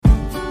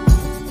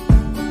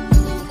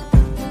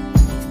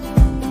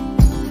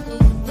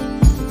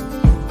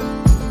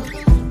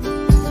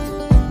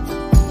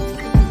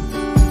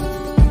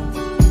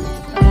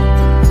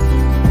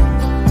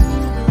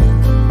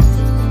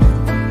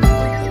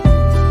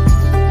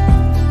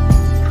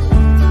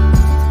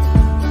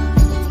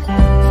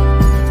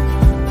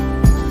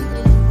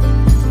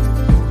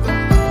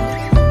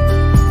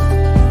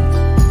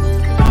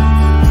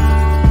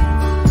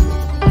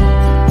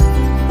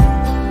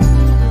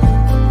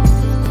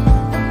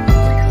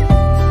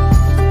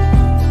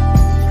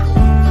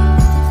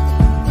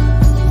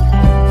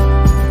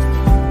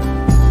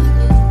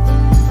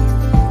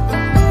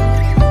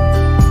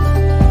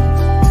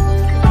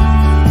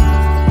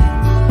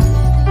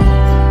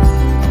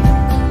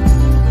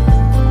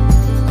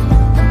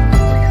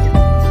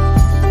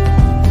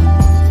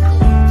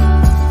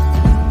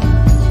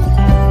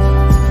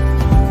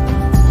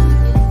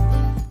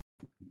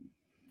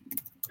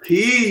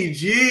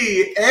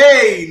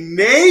PGA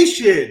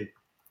Nation,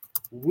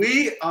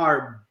 we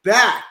are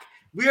back.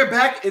 We are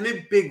back in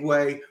a big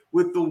way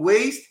with the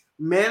Waste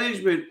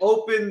Management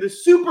Open, the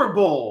Super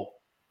Bowl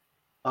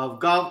of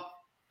golf.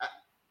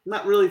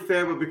 Not really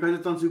fair, but because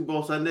it's on Super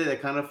Bowl Sunday,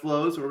 that kind of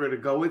flows, so we're going to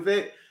go with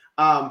it.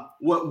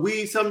 What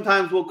we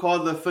sometimes will call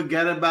the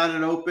Forget About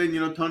It Open.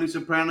 You know, Tony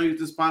Soprano used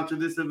to sponsor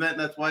this event.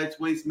 That's why it's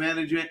Waste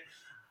Management.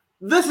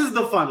 This is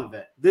the fun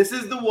event. This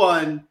is the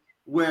one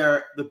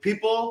where the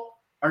people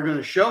are going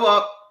to show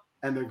up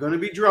and they're going to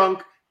be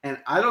drunk. And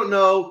I don't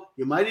know,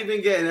 you might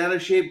even get an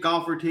out-of-shape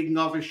golfer taking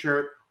off his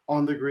shirt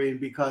on the green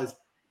because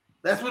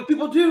that's what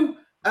people do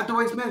at the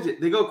Waste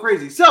Management. They go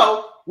crazy.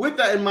 So with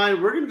that in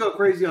mind, we're going to go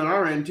crazy on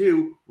our end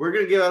too. We're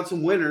going to give out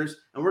some winners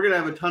and we're going to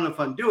have a ton of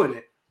fun doing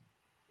it.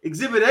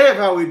 Exhibit A of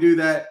how we do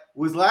that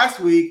was last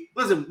week.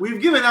 Listen,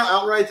 we've given out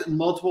outrights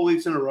multiple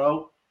weeks in a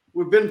row.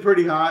 We've been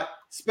pretty hot.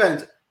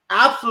 Spence,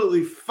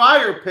 absolutely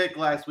fire pick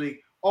last week,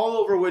 all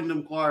over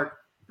Wyndham Clark.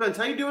 Spence,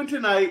 how you doing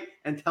tonight?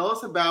 And tell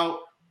us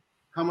about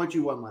how much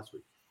you won last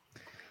week.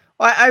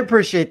 I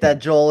appreciate that,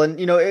 Joel. And,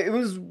 you know, it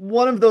was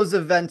one of those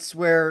events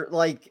where,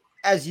 like,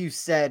 as you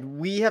said,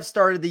 we have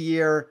started the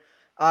year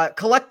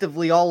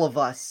collectively, all of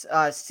us,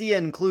 Sia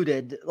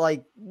included,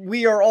 like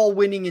we are all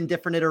winning in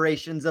different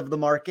iterations of the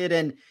market.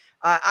 And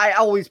I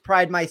always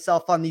pride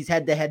myself on these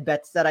head-to-head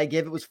bets that I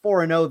give. It was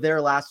 4-0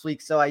 there last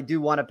week, so I do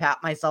want to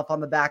pat myself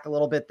on the back a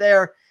little bit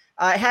there.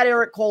 I had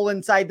Eric Cole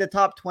inside the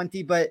top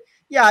 20, but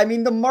yeah, I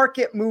mean, the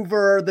market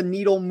mover, the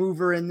needle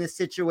mover in this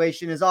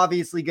situation is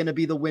obviously going to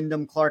be the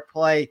Wyndham Clark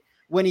play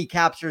when he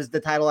captures the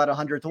title at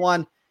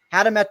 100-1.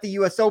 Had him at the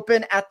US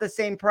Open at the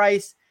same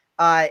price.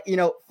 You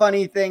know,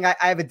 funny thing, I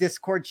have a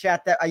Discord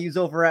chat that I use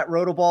over at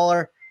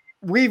Rotoballer.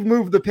 We've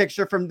moved the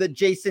picture from the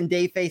Jason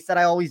Day face that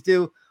I always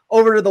do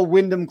over to the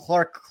Wyndham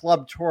Clark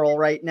Club twirl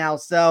right now.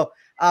 So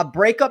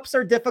breakups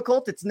are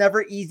difficult. It's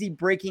never easy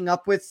breaking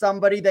up with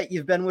somebody that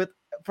you've been with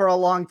for a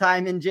long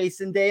time in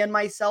Jason Day and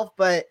myself.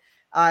 But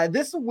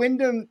this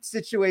Wyndham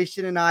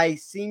situation and I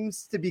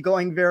seems to be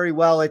going very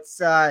well.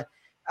 It's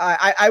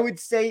I would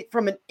say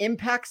from an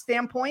impact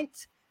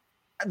standpoint,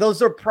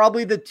 those are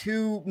probably the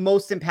two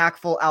most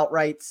impactful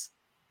outrights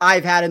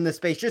I've had in the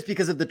space just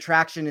because of the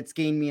traction it's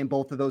gained me in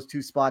both of those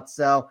two spots.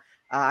 So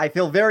I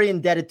feel very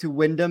indebted to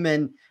Wyndham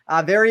and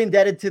very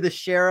indebted to the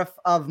Sheriff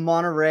of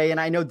Monterey.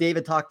 And I know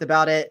David talked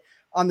about it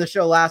on the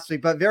show last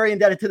week, but very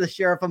indebted to the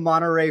Sheriff of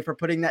Monterey for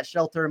putting that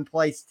shelter in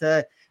place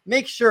to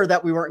make sure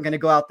that we weren't going to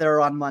go out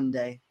there on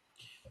Monday.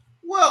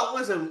 Well,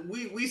 listen,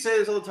 we say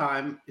this all the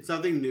time. It's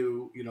nothing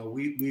new. You know,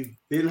 we've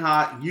been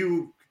hot.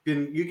 You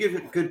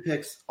give good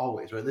picks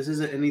always, right? This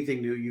isn't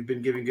anything new. You've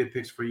been giving good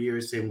picks for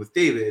years. Same with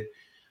David,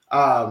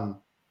 and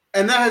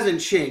that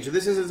hasn't changed. So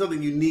this isn't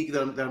something unique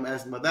that I'm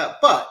asking about that.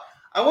 But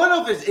I want to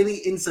know if there's any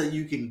insight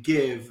you can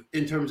give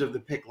in terms of the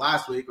pick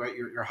last week, right?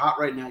 You're hot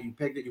right now. You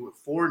picked it. You went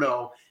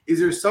 4-0. Is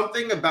there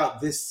something about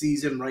this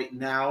season right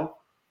now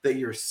that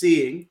you're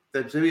seeing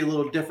that's maybe a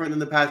little different than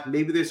the past?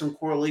 Maybe there's some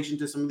correlation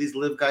to some of these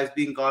live guys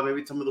being gone.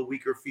 Maybe some of the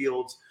weaker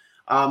fields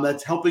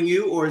that's helping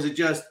you, or is it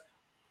just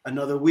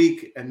another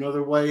week,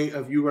 another way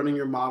of you running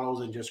your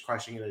models and just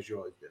crushing it as you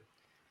always do?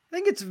 I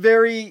think it's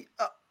very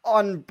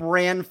on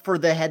brand for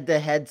the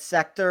head-to-head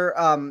sector.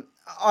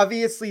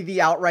 Obviously, the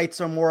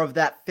outrights are more of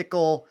that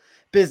fickle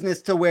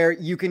business to where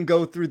you can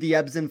go through the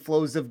ebbs and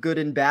flows of good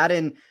and bad.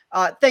 And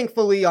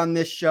thankfully on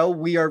this show,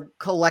 we are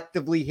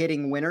collectively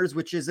hitting winners,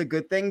 which is a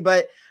good thing.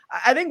 But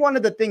I think one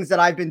of the things that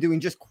I've been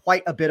doing just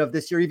quite a bit of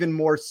this year, even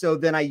more so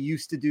than I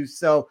used to do.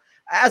 So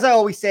as I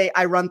always say,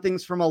 I run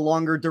things from a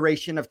longer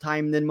duration of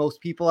time than most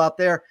people out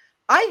there.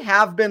 I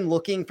have been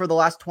looking for the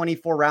last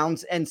 24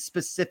 rounds and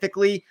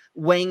specifically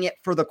weighing it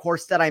for the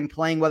course that I'm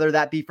playing, whether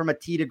that be from a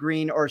tee to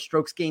green or a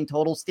strokes gain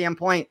total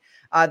standpoint.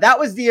 That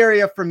was the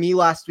area for me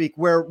last week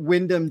where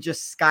Wyndham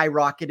just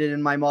skyrocketed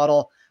in my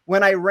model.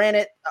 When I ran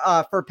it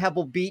for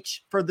Pebble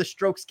Beach for the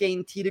strokes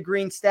gain tee to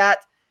green stat,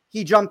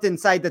 he jumped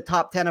inside the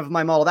top 10 of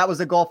my model. That was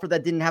a golfer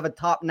that didn't have a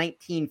top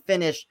 19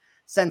 finish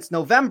since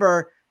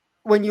November.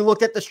 When you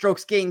looked at the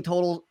strokes gain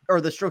total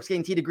or the strokes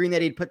gain tee to green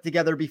that he'd put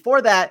together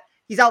before that,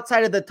 he's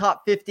outside of the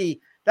top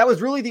 50. That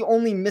was really the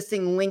only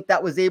missing link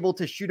that was able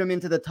to shoot him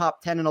into the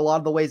top 10 in a lot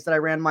of the ways that I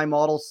ran my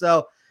model.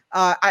 So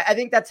I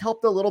think that's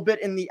helped a little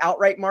bit in the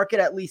outright market,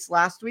 at least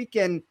last week.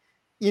 And,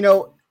 you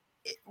know,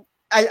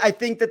 I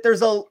think that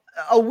there's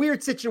a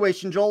weird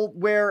situation, Joel,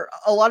 where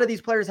a lot of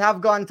these players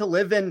have gone to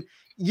live and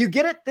you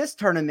get at this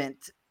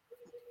tournament.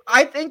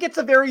 I think it's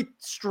a very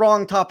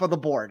strong top of the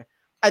board.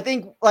 I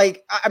think,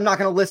 like, I'm not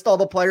going to list all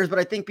the players, but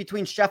I think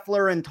between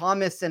Scheffler and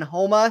Thomas and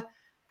Homa,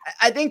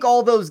 I think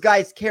all those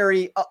guys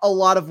carry a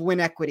lot of win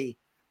equity.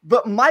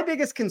 But my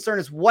biggest concern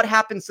is what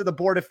happens to the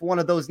board if one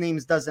of those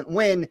names doesn't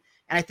win.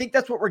 And I think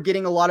that's what we're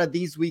getting a lot of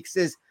these weeks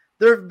is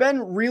there have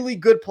been really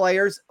good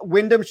players.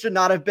 Wyndham should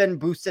not have been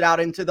boosted out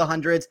into the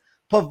hundreds.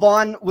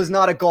 Pavon was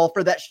not a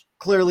golfer that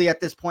clearly at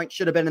this point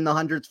should have been in the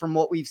hundreds from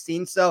what we've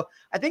seen. So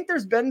I think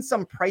there's been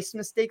some price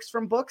mistakes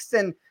from books,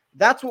 and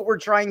that's what we're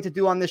trying to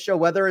do on this show,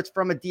 whether it's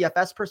from a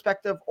DFS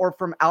perspective or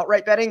from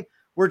outright betting.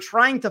 we're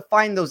trying to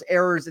find those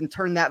errors and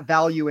turn that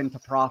value into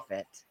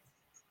profit.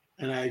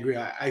 And I agree.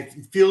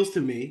 It feels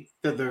to me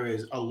that there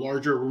is a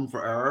larger room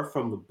for error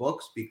from the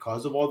books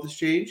because of all this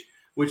change,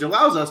 which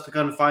allows us to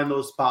kind of find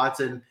those spots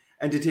and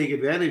to take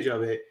advantage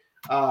of it.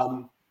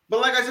 But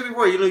like I said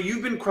before,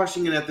 you've been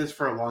crushing it at this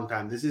for a long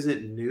time. This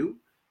isn't new.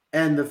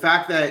 And the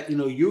fact that,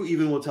 you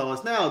even will tell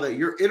us now that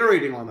you're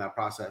iterating on that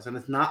process, and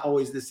it's not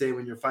always the same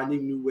when you're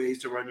finding new ways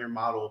to run your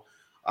model,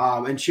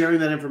 and sharing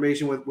that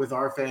information with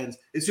our fans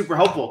is super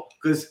helpful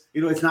because,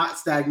 it's not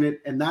stagnant,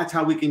 and that's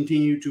how we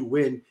continue to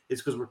win.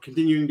 It's because we're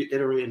continuing to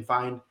iterate and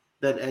find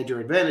that edge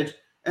or advantage.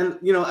 And,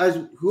 as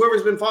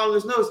whoever's been following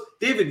us knows,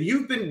 David,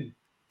 you've been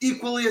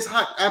equally as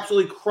hot,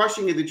 absolutely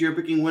crushing it that you're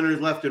picking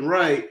winners left and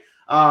right.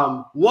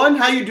 One,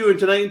 how you doing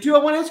tonight? And two, I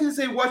want to ask you the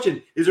same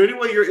question. Is there any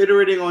way you're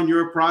iterating on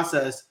your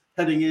process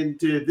heading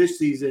into this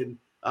season,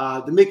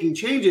 making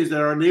changes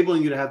that are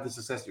enabling you to have the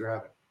success you're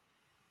having?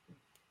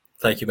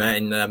 Thank you, Matt.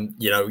 And,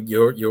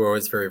 you're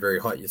always very, very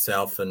hot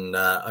yourself, and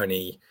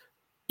only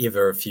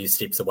ever a few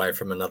steps away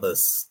from another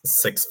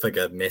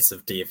six-figure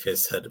massive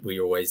DFS hit. We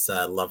always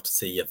love to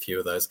see a few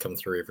of those come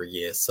through every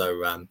year.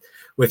 So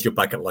with your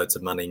bucket loads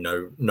of money,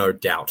 no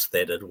doubt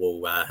that it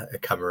will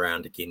come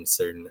around again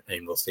soon,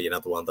 and we'll see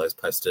another one of those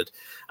posted.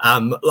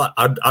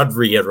 I'd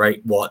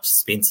reiterate what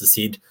Spencer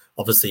said.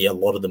 Obviously, a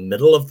lot of the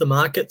middle of the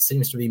market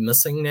seems to be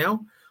missing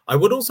now. I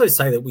would also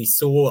say that we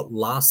saw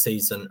last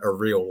season a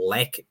real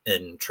lack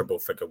in triple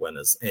figure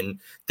winners, and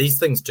these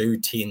things do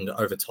tend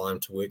over time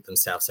to work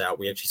themselves out.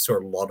 We actually saw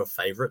a lot of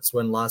favorites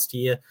win last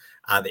year.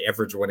 The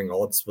average winning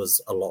odds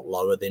was a lot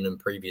lower than in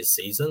previous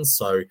seasons,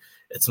 so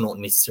it's not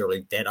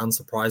necessarily that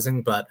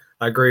unsurprising. But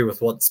I agree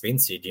with what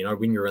Spence said.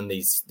 When you're in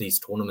these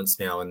tournaments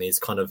now, and there's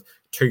kind of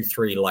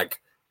 2-3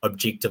 like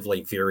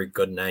objectively very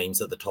good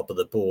names at the top of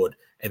the board,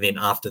 and then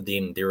after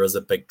them there is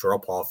a big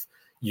drop off,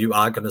 you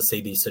are going to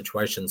see these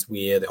situations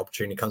where the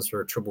opportunity comes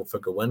for a triple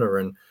figure winner.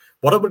 And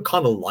what I would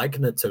kind of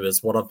liken it to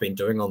is what I've been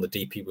doing on the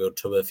DP World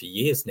Tour for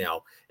years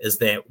now, is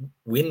that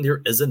when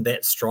there isn't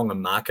that strong a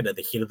market at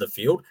the head of the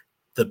field,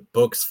 the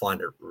books find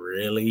it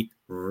really,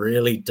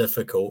 really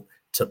difficult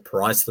to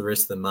price the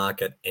rest of the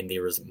market, and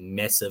there is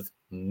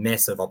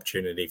massive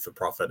opportunity for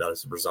profit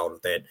as a result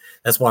of that.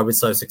 That's why we're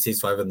so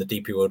successful over in the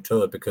DP World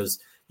Tour, because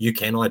you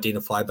can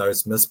identify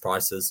those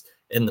misprices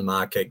in the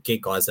market,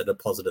 get guys at a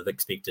positive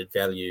expected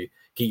value,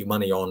 get your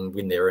money on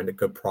when they're in a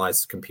good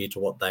price compared to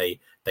what they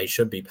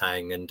should be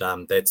paying. And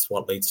that's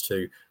what leads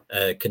to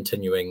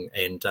continuing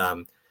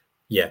and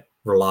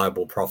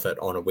reliable profit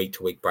on a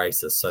week-to-week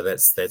basis. So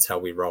that's how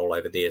we roll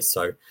over there.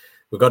 So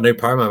we've got a new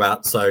promo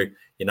out. So,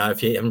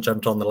 if you haven't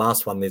jumped on the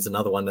last one, there's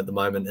another one at the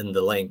moment in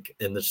the link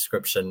in the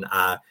description.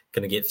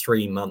 Going to get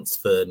 3 months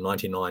for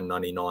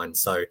 $99.99.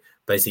 So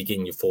basically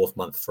getting your 4th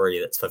month free.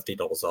 That's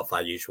 $50 off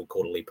our usual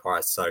quarterly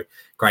price. So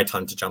great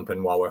time to jump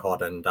in while we're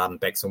hot and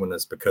back some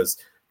winners, because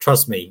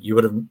trust me, you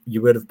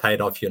would have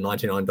paid off your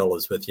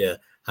 $99 with your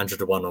 100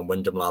 to 1 on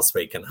Wyndham last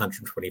week and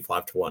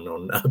 125 to 1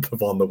 on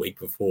Pavon the week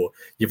before.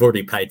 You've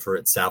already paid for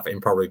itself,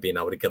 and probably been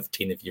able to give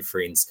 10 of your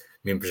friends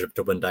membership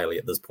to Win Daily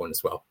at this point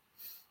as well.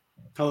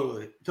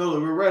 Totally.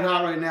 We're red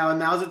hot right now, and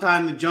now's the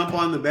time to jump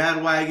on the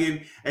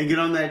bandwagon and get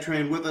on that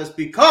train with us,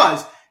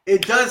 because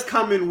it does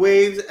come in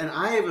waves, and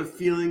I have a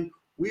feeling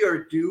we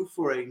are due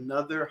for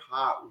another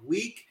hot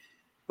week.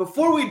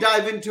 Before we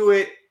dive into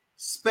it,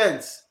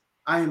 Spence,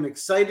 I am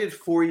excited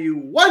for you.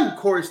 One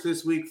course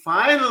this week,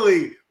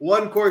 finally,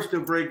 one course to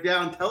break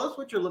down. Tell us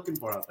what you're looking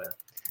for out there.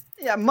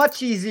 Yeah,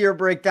 much easier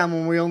breakdown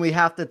when we only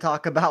have to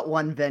talk about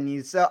one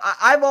venue. So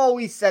I've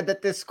always said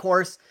that this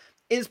course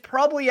is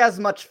probably as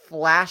much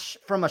flash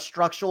from a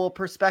structural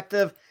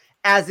perspective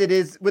as it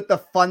is with the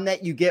fun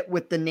that you get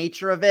with the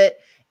nature of it.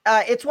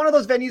 It's one of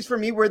those venues for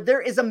me where there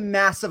is a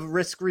massive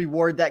risk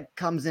reward that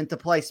comes into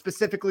play,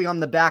 specifically on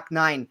the back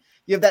 9.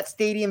 You have that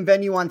stadium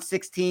venue on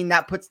 16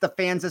 that puts the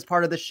fans as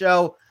part of the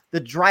show, the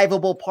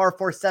drivable par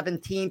 4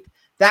 17th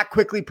that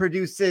quickly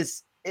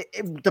produces,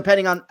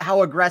 depending on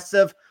how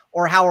aggressive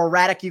or how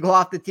erratic you go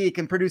off the tee, it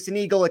can produce an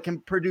eagle. It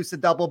can produce a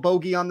double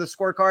bogey on the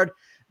scorecard.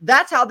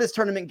 That's how this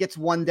tournament gets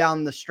won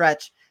down the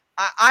stretch.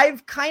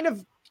 I've kind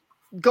of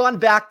gone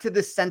back to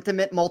this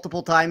sentiment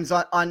multiple times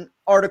on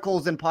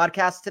articles and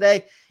podcasts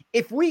today.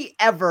 If we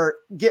ever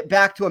get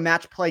back to a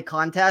match play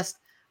contest,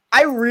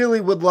 I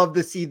really would love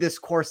to see this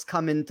course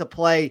come into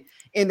play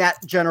in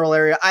that general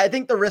area. I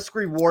think the risk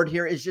reward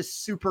here is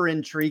just super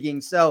intriguing.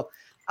 So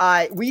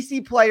we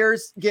see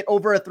players get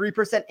over a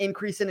 3%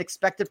 increase in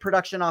expected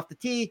production off the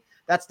tee.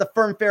 That's the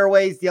firm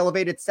fairways, the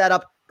elevated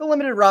setup, the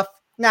limited rough.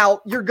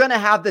 Now, you're going to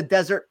have the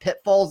desert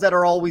pitfalls that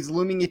are always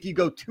looming if you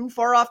go too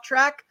far off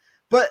track.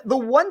 But the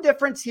one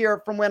difference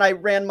here from when I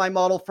ran my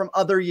model from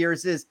other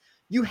years is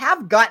you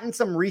have gotten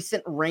some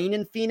recent rain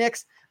in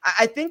Phoenix.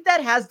 I think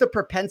that has the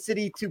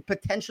propensity to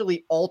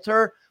potentially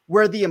alter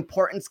where the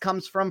importance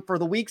comes from for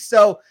the week.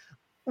 So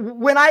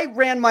when I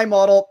ran my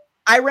model,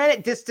 I ran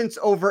it distance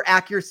over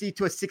accuracy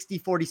to a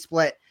 60-40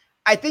 split.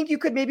 I think you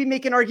could maybe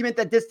make an argument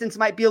that distance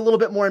might be a little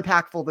bit more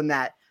impactful than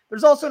that.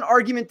 There's also an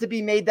argument to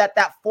be made that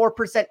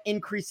 4%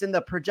 increase in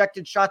the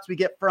projected shots we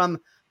get from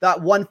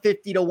that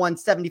 150 to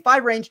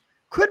 175 range,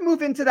 could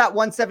move into that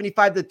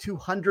 175 to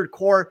 200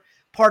 core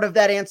part of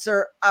that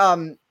answer.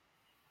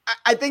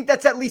 I think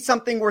that's at least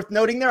something worth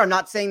noting there. I'm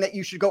not saying that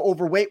you should go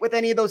overweight with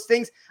any of those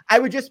things. I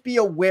would just be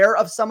aware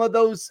of some of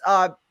those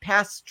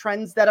past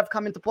trends that have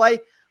come into play.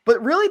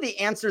 But really the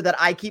answer that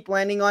I keep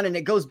landing on, and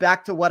it goes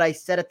back to what I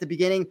said at the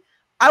beginning,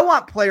 I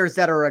want players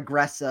that are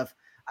aggressive.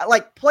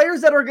 Like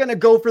players that are going to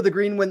go for the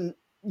green when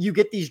you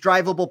get these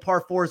drivable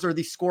par fours or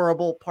these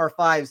scoreable par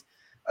fives.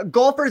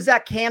 Golfers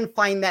that can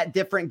find that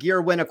different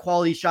gear when a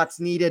quality shot's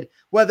needed,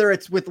 whether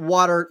it's with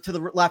water to the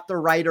left or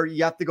right, or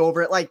you have to go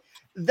over it. Like,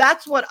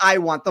 that's what I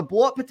want. The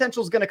blow up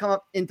potential is going to come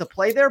up into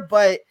play there,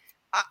 but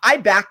I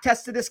back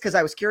tested this because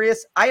I was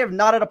curious. I have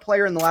not had a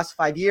player in the last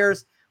 5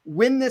 years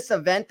win this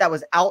event that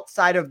was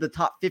outside of the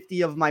top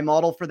 50 of my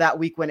model for that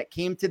week when it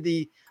came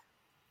to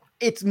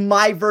it's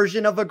my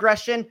version of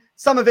aggression.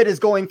 Some of it is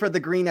going for the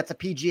green. That's a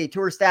PGA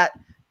Tour stat.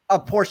 A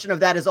portion of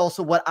that is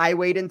also what I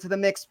weighed into the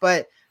mix,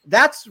 but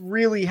that's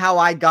really how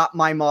I got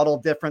my model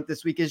different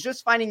this week, is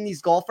just finding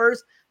these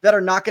golfers that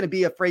are not going to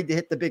be afraid to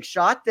hit the big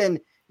shot. And,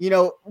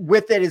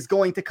 with it is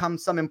going to come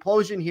some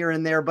implosion here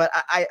and there. But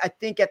I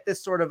think at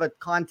this sort of a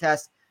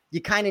contest,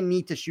 you kind of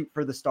need to shoot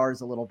for the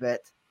stars a little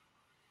bit.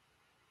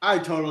 I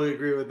totally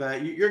agree with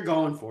that. You're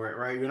going for it,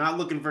 right? You're not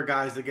looking for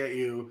guys to get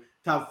you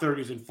top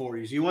 30s and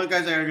 40s. You want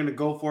guys that are going to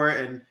go for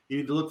it, and you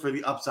need to look for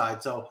the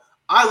upside. So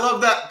I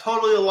love that.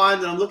 Totally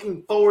aligned, and I'm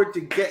looking forward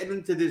to getting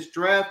into this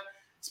draft.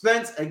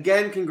 Spence,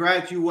 again,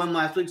 congrats. You won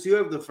last week, so you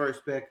have the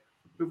first pick.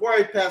 Before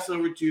I pass it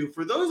over to you,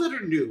 for those that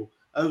are new,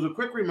 as a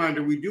quick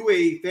reminder, we do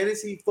a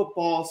fantasy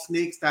football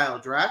snake-style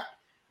draft.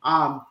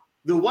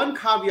 The one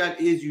caveat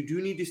is you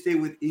do need to stay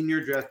within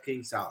your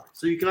DraftKings salary.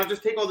 So you cannot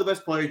just take all the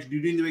best players. You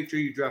do need to make sure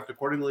you draft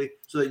accordingly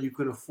so that you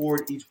can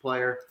afford each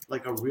player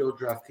like a real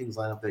DraftKings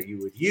lineup that you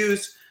would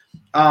use.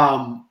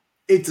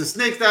 It's a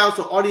snake style,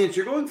 so audience,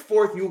 you're going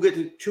fourth. You'll get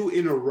to 2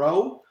 in a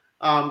row.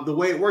 The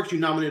way it works, you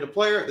nominate a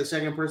player. The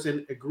second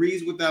person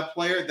agrees with that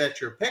player.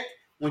 That's your pick.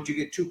 Once you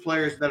get 2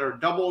 players that are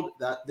doubled,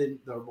 then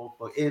they're both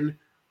put in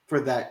for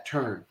that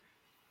turn.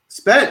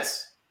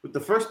 Spence, with the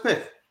first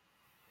pick,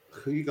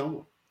 who you going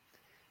with?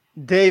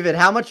 David,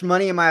 how much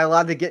money am I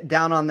allowed to get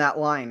down on that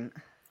line?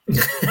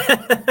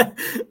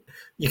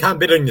 You can't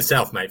bet on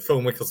yourself, mate. Phil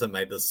Mickelson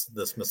made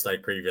this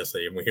mistake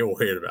previously, and we all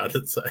heard about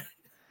it. So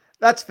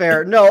that's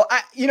fair. No,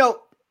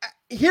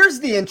 here's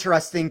the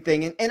interesting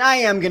thing, and I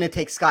am going to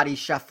take Scotty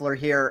Scheffler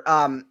here.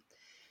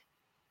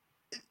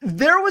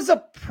 There was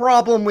a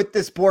problem with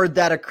this board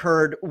that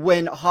occurred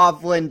when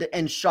Hovland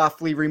and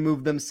Schauffele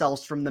removed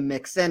themselves from the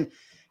mix, and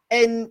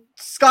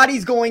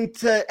Scotty's going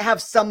to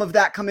have some of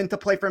that come into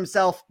play for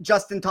himself.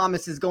 Justin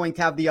Thomas is going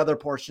to have the other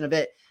portion of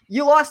it.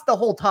 You lost the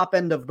whole top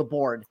end of the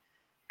board.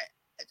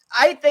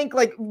 I think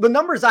like the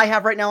numbers I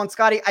have right now on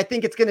Scotty, I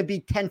think it's going to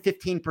be 10,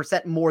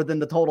 15% more than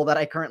the total that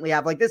I currently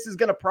have. Like this is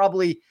going to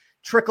probably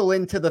trickle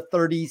into the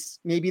 30s,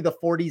 maybe the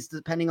 40s,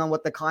 depending on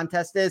what the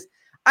contest is.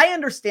 I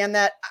understand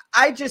that.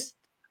 I just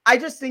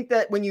think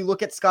that when you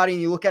look at Scotty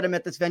and you look at him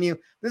at this venue,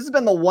 this has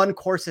been the one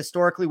course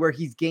historically where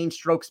he's gained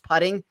strokes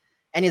putting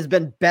and has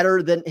been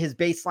better than his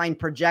baseline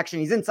projection.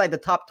 He's inside the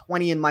top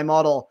 20 in my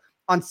model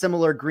on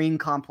similar green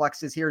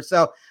complexes here.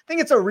 So I think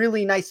it's a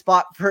really nice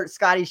spot for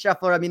Scotty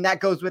Scheffler. I mean, that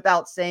goes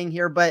without saying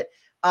here, but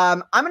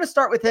I'm going to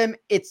start with him.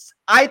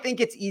 I think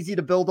it's easy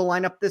to build a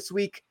lineup this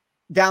week.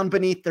 Down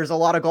beneath, there's a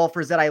lot of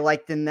golfers that I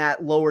liked in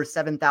that lower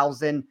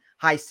 $7,000,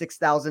 high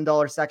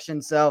 $6,000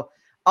 section. So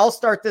I'll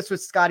start this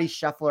with Scotty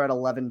Scheffler at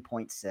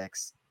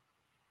 11.6.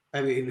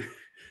 I mean,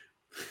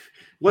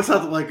 what's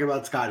not to like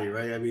about Scotty,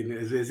 right? I mean,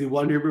 is he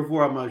won here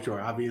before? I'm not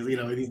sure. Obviously,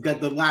 he's got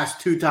the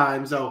last 2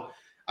 times. So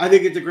I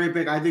think it's a great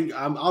pick. I think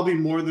I'll be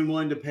more than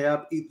willing to pay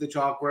up, eat the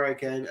chalk where I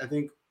can. I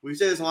think we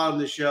say this a lot on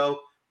this show.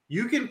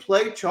 You can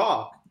play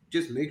chalk.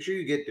 Just make sure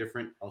you get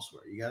different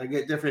elsewhere. You got to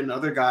get different in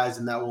other guys,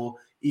 and that will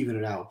even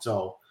it out.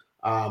 So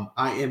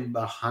I am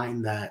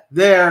behind that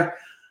there.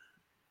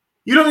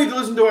 You don't need to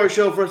listen to our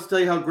show for us to tell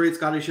you how great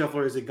Scotty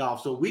Scheffler is at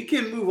golf. So we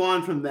can move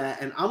on from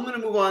that, and I'm going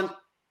to move on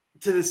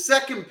to the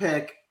second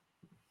pick.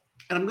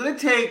 And I'm going to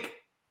take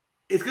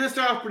 – it's going to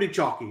start off pretty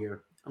chalky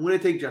here. I'm going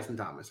to take Justin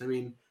Thomas. I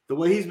mean, the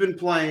way he's been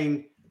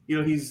playing,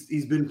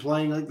 he's been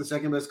playing like the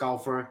second best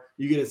golfer.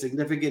 You get a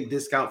significant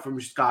discount from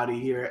Scotty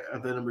here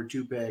at the number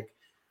 2 pick.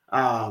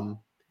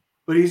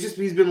 But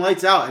he's been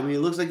lights out. I mean,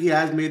 it looks like he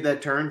has made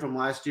that turn from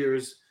last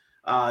year's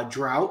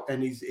drought,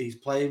 and he's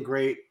playing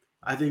great.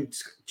 I think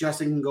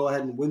Justin can go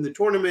ahead and win the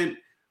tournament.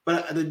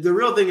 But the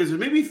real thing is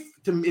maybe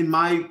in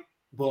my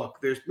book,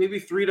 there's maybe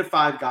 3 to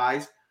 5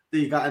 guys that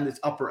you got in this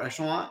upper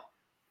echelon.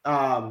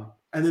 And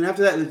then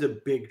after that, there's a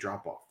big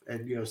drop-off.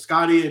 And,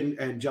 Scotty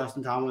and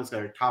Justin Thomas got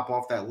to top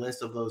off that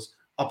list of those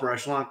upper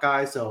echelon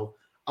guys. So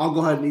I'll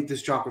go ahead and eat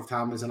this chalk with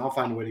Thomas, and I'll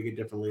find a way to get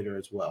different later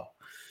as well.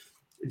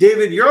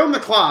 David, you're on the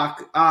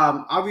clock.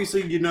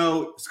 Obviously,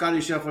 Scotty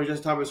Scheffler and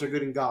Justin Thomas are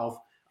good in golf.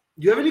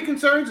 Do you have any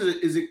concerns?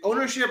 Is it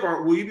ownership,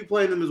 or will you be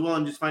playing them as well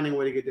and just finding a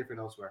way to get different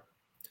elsewhere?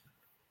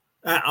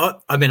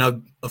 I'll,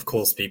 of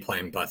course, be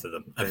playing both of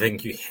them. I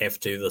think you have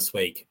to this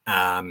week.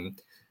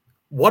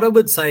 What I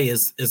would say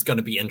is going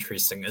to be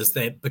interesting is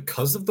that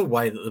because of the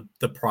way that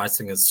the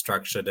pricing is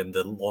structured and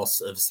the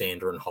loss of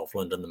Sander and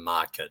Hovland in the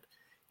market,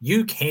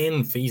 you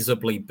can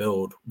feasibly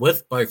build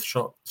with both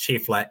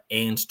Scheffler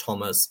and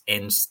Thomas,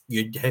 and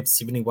you'd have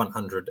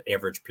 7,100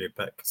 average per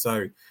pick.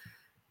 So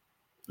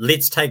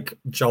let's take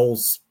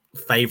Joel's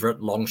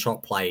favorite long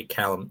shot play,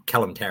 Callum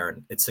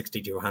Tarrant at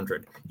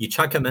 6,200. You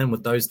chuck him in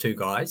with those two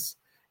guys,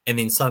 and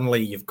then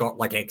suddenly you've got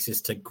like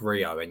access to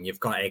Griot, and you've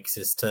got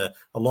access to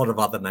a lot of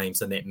other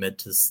names in that mid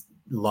to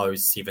low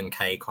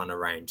 7K kind of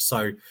range.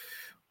 So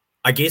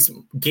I guess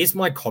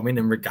my comment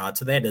in regard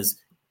to that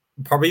is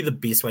probably the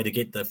best way to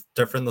get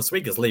different this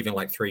week is leaving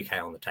like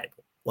 3K on the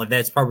table. Like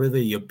that's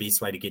probably your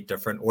best way to get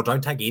different, or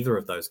don't take either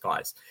of those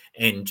guys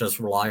and just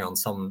rely on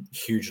some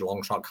huge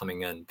long shot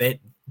coming in. That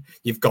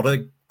you've got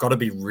to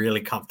be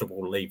really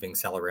comfortable leaving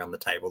salary on the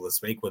table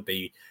this week would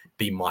be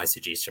my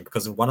suggestion,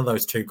 because if one of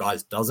those two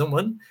guys doesn't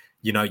win,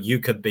 you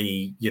could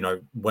be,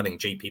 winning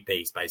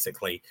GPPs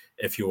basically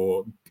if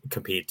you're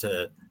compared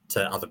to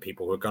other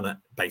people who are going to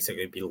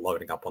basically be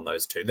loading up on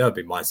those two. That would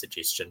be my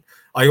suggestion.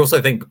 I also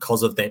think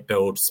because of that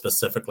build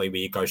specifically where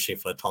you go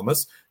Scheffler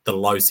Thomas, the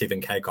low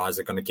 7K guys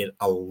are going to get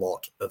a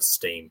lot of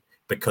steam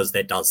because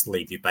that does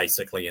leave you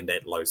basically in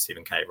that low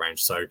 7K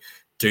range. So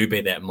do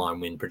bear that in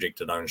mind when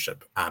projected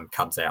ownership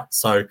comes out.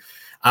 So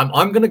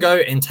I'm going to go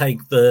and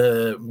take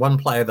the one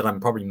player that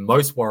I'm probably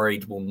most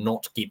worried will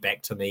not get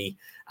back to me.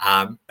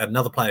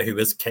 Another player who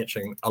is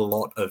catching a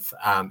lot of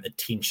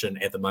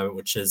attention at the moment,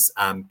 which is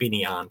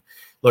Benny An.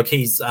 Look,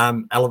 he's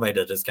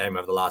elevated his game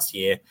over the last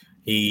year.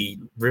 He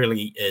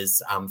really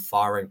is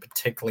firing,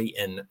 particularly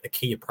in a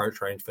key approach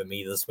range for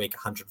me this week,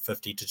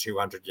 150 to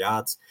 200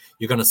 yards.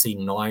 You're going to see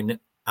 9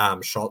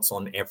 shots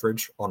on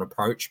average on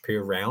approach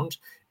per round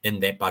in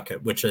that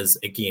bucket, which is,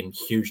 again,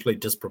 hugely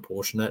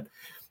disproportionate.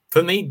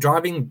 For me,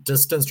 driving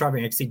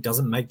accuracy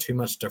doesn't make too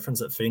much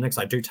difference at Phoenix.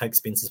 I do take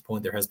Spencer's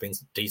point. There has been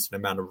a decent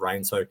amount of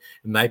rain, so it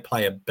may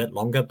play a bit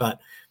longer, but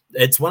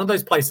it's one of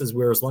those places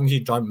where as long as you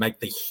don't make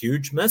the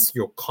huge miss,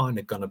 you're kind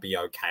of going to be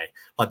okay.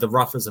 Like the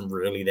rough isn't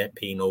really that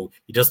penal.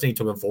 You just need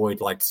to avoid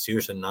like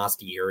certain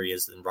nasty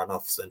areas and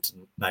runoffs into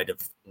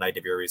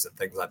native areas and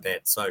things like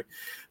that. So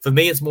for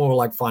me, it's more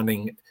like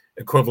finding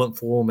equivalent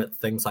form at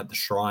things like the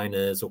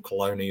Shriners or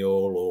Colonial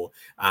or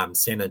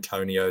San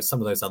Antonio, some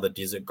of those other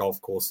desert golf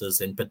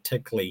courses. And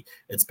particularly,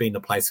 it's been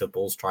a place of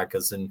ball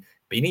strikers. And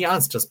Benny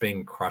Arn's just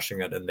been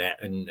crushing it in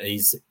that. And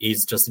he's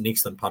just an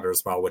excellent putter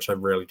as well, which I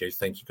really do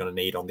think you're going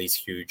to need on these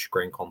huge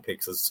green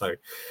complexes. So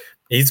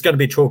he's going to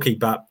be chalky,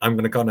 but I'm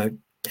going to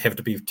have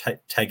to be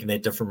taking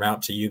that different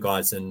route to you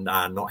guys and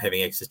not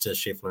having access to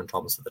Scheffler and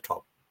Thomas at the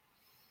top.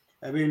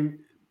 I mean,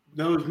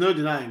 there's no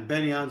denying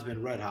Benny Arn's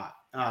been red hot.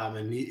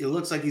 And it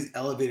looks like he's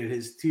elevated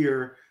his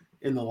tier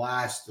in the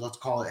last, let's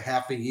call it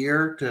half a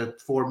year to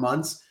 4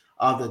 months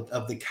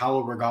of the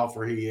caliber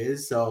golfer he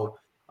is. So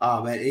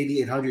at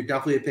 8,800,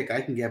 definitely a pick I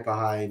can get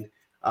behind.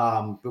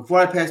 Before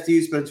I pass to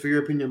you, Spence, for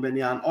your opinion,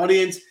 Benny An.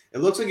 Audience, it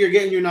looks like you're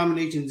getting your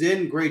nominations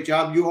in. Great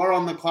job. You are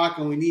on the clock,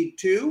 and we need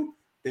 2.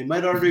 They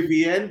might already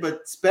be in,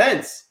 but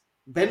Spence,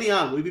 Benny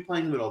An, will you be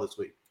playing him at all this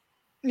week?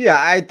 Yeah,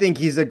 I think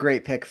he's a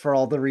great pick for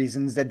all the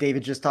reasons that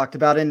David just talked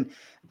about. And,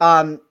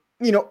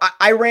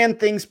 I ran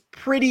things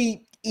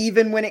pretty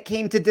even when it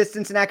came to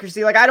distance and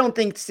accuracy. Like, I don't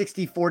think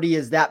 60-40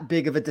 is that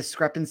big of a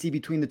discrepancy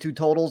between the two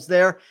totals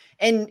there.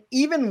 And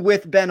even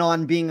with Ben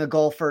On being a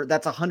golfer,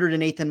 that's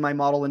 108th in my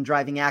model in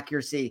driving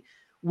accuracy.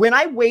 When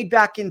I weighed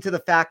back into the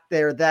fact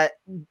there that,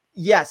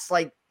 yes,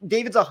 like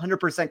David's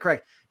 100%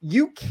 correct.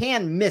 You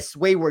can miss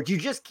wayward. You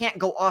just can't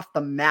go off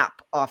the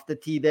map, off the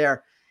tee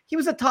there. He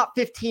was a top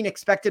 15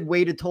 expected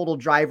weighted total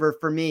driver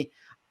for me.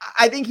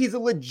 I think he's a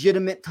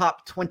legitimate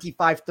top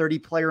 25, 30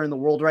 player in the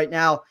world right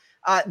now.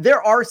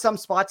 There are some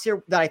spots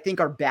here that I think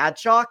are bad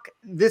chalk.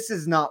 This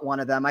is not one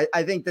of them.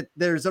 I think that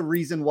there's a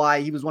reason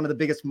why he was one of the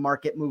biggest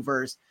market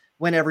movers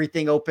when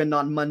everything opened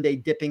on Monday,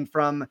 dipping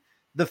from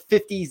the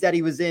 50s that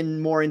he was in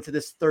more into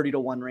this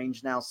 30-1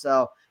 range now.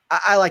 So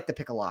I like the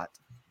pick a lot.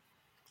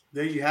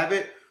 There you have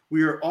it.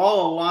 We are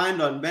all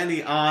aligned on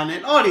Benny An.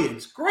 And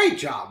audience, great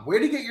job. Way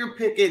to get your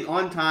pick in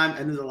on time.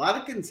 And there's a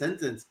lot of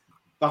consensus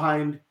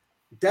behind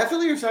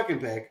definitely your second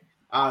pick.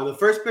 The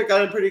first pick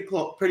got in pretty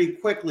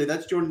quickly.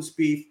 That's Jordan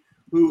Spieth,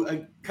 who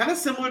kind of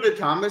similar to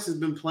Thomas has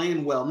been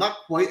playing well. Not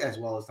quite as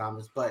well as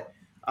Thomas, but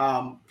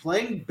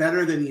playing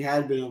better than he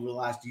had been over the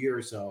last year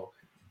or so.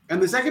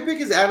 And the second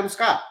pick is Adam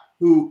Scott,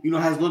 who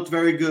has looked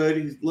very good.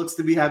 He looks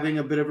to be having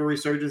a bit of a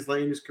resurgence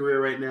late in his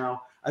career right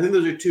now. I think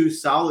those are 2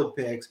 solid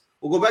picks.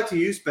 We'll go back to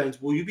you,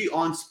 Spence. Will you be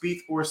on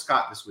Spieth or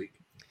Scott this week?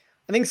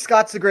 I think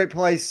Scott's a great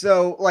play.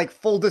 So, like,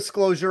 full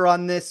disclosure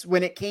on this,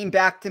 when it came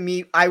back to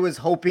me, I was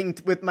hoping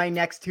with my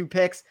next 2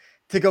 picks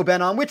to go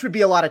Ben On, which would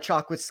be a lot of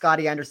chalk with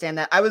Scotty. I understand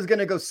that. I was going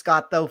to go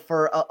Scott, though,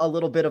 for a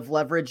little bit of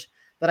leverage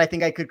that I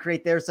think I could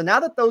create there. So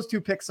now that those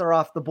 2 picks are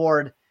off the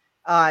board,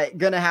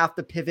 going to have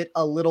to pivot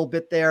a little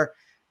bit there.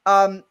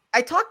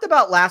 I talked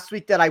about last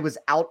week that I was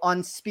out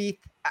on Spieth.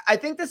 I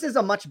think this is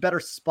a much better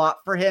spot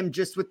for him,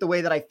 just with the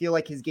way that I feel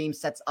like his game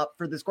sets up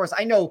for this course.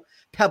 I know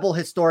Pebble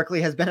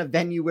historically has been a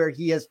venue where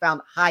he has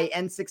found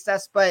high-end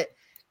success, but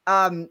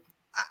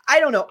I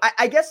don't know.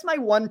 I guess my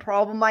one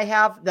problem I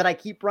have that I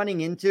keep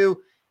running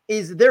into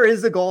is there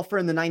is a golfer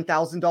in the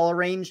 $9,000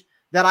 range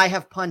that I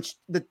have punched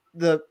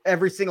the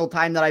every single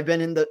time that I've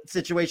been in the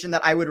situation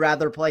that I would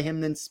rather play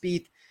him than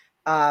Spieth.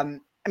 I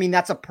mean,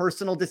 that's a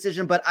personal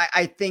decision, but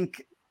I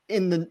think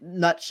in the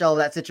nutshell of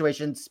that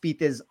situation,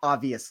 Spieth is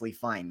obviously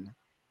fine.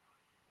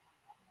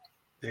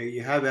 There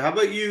you have it. How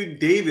about you,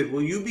 David?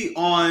 Will you be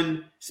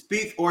on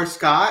Spieth or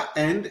Scott?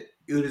 And it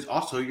is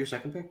also your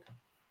second pick.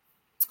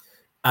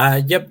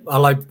 Yep, I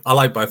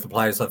like both the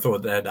players. I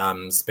thought that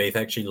Spieth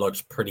actually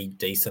looked pretty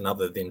decent,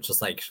 other than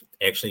just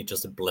actually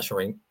just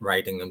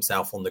obliterating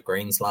himself on the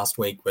greens last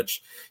week.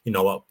 Which, you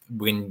know what,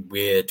 when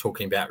we're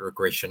talking about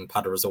regression,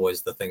 putter is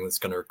always the thing that's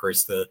going to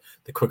regress the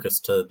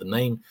quickest to the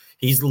mean.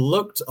 He's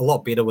looked a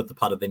lot better with the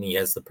putter than he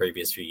has the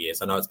previous few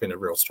years. I know it's been a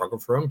real struggle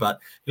for him,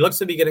 but he looks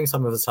to be getting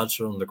some of his touch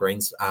on the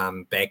greens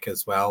back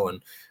as well,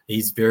 and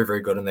he's very,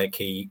 very good in that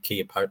key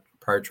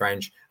approach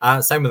range.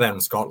 Same with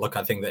Adam Scott. Look,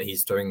 I think that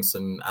he's doing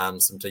some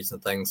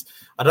decent things.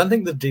 I don't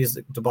think the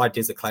Dubai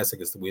Desert Classic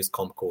is the worst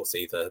comp course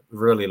either.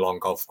 Really long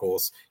golf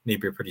course. You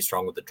need to be pretty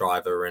strong with the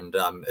driver, and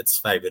it's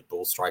favoured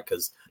ball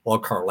strikers. A lot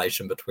of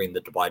correlation between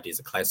the Dubai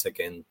Desert Classic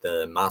and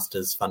the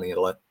Masters,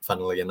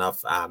 funnily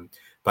enough.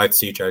 Both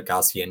Sergio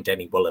Garcia and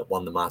Danny Willett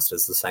won the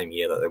Masters the same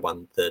year that they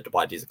won the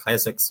Dubai Desert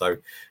Classic. So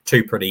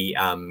two pretty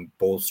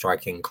ball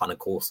striking kind of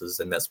courses,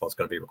 and that's what's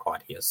going to be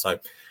required here. So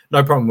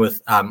no problem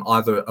with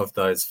either of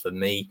those for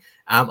me.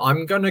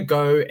 I'm going to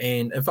go,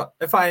 and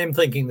if I am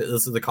thinking that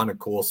this is the kind of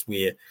course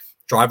where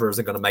driver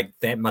isn't going to make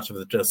that much of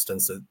a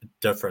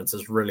difference,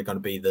 is really going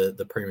to be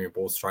the premium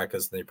ball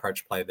strikers and the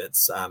approach play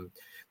that's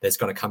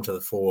going to come to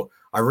the fore.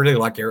 I really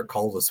like Eric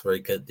Cole this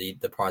week at the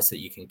price that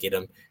you can get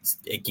him.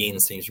 Again,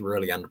 seems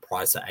really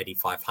underpriced at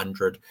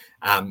 8,500.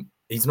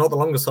 He's not the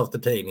longest off the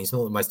tee, and he's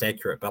not the most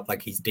accurate,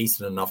 but he's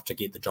decent enough to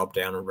get the job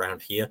down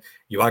around here.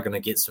 You are going to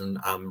get some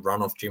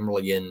runoff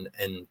generally in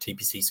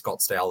TPC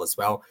Scottsdale as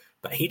well,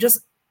 but he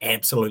just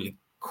absolutely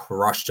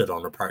crushed it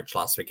on approach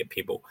last week at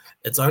Pebble.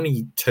 It's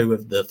only 2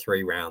 of the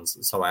 3 rounds,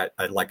 so I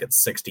like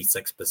it's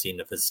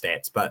 66% of his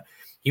stats, but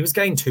he was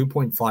getting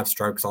 2.5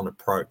 strokes on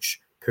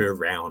approach per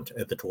round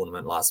at the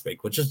tournament last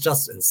week, which is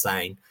just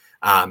insane.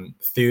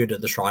 Third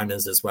at the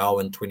Shriners as well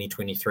in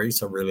 2023,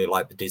 so really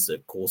like the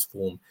desert course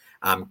form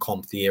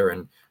comp there,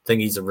 and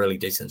think he's a really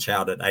decent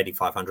shout at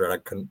 8,500. I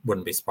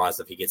wouldn't be surprised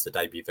if he gets a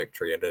debut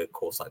victory at a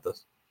course like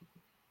this.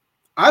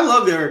 I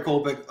love Eric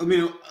Cole pick. I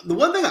mean, the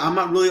one thing I'm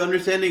not really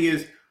understanding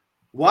is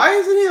why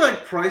isn't he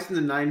priced in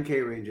the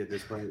 9K range at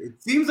this point?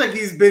 It seems like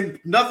he's been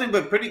nothing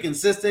but pretty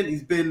consistent.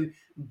 He's been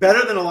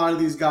better than a lot of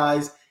these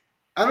guys.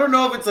 I don't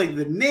know if it's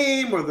the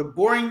name or the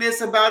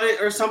boringness about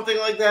it or something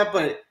like that,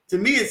 but to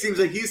me it seems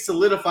like he's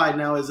solidified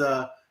now as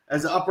an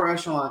upper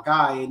echelon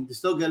guy, and to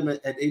still get him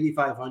at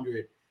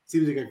 8,500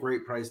 seems like a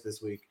great price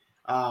this week.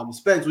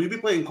 Spence, will you be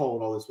playing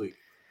Cole all this week?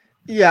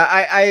 Yeah,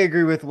 I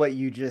agree with what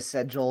you just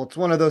said, Joel. It's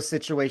one of those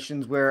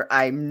situations where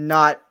I'm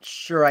not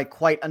sure I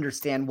quite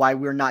understand why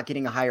we're not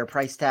getting a higher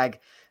price tag.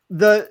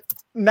 The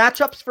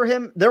matchups for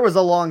him, there was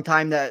a long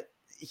time that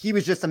he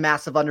was just a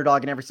massive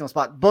underdog in every single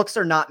spot. Books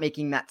are not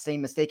making that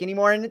same mistake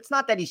anymore. And it's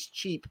not that he's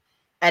cheap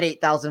at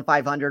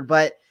 8,500,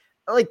 but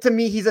to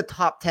me, he's a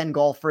top 10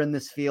 golfer in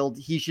this field.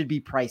 He should be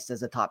priced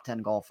as a top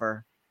 10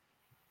 golfer.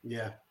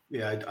 Yeah,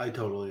 I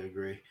totally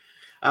agree.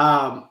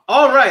 All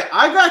right,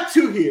 I got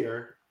 2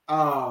 here.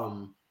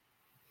 And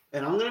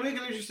I'm going to make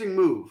an interesting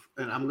move,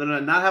 and I'm going to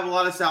not have a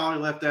lot of salary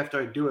left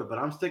after I do it, but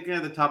I'm sticking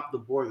at the top of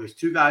the board. There's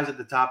 2 guys at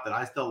the top that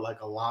I still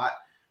like a lot,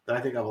 that I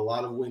think have a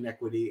lot of win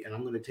equity, and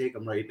I'm going to take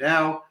them right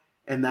now,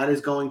 and that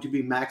is going to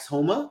be Max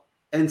Homa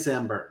and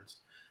Sam Burns.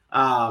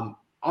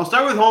 I'll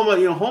start with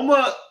Homa.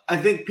 Homa, I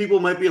think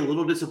people might be a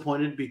little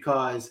disappointed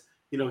because,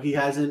 he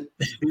hasn't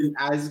been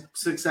as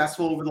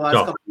successful over the last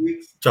couple of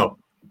weeks. Joel,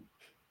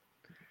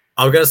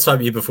 I'm going to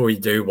stop you before you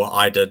do what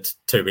I did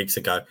 2 weeks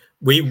ago.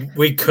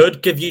 We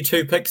could give you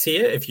 2 picks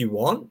here if you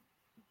want,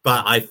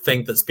 but I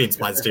think that Spence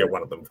might steal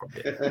one of them from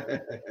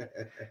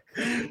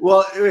you.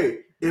 Well,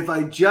 wait. If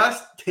I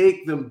just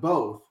take them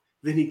both,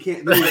 then he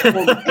can't. Then it's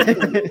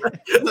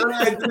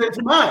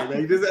mine.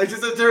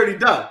 It's already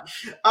done.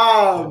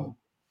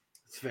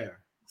 It's fair.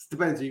 It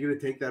depends. Are you going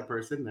to take that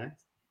person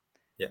next?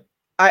 Yeah.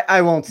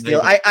 I won't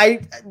steal.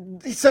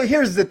 So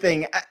here's the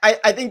thing.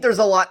 I think there's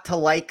a lot to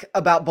like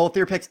about both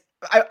your picks.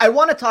 I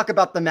want to talk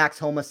about the Max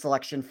Homa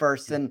selection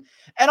first, and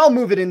I'll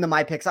move it into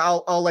my picks.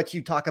 I'll let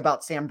you talk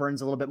about Sam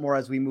Burns a little bit more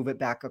as we move it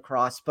back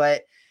across.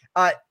 But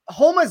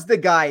Homa's the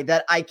guy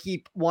that I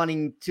keep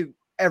wanting to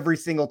every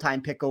single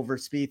time pick over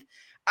Spieth.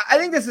 I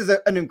think this is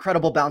an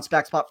incredible bounce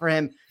back spot for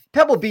him.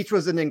 Pebble Beach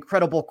was an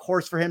incredible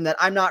course for him that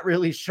I'm not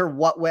really sure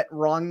what went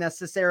wrong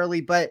necessarily,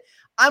 but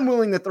I'm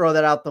willing to throw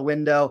that out the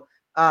window.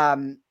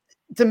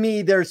 To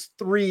me, there's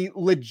 3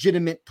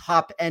 legitimate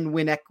top end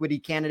win equity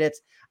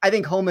candidates. I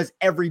think Homa's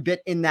every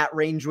bit in that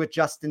range with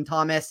Justin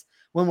Thomas.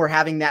 when we're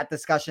having that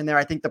discussion there.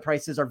 I think the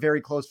prices are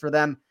very close for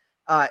them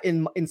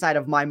inside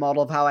of my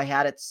model of how I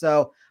had it.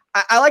 So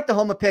I like the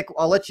Homa pick.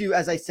 I'll let you,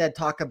 as I said,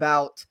 talk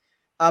about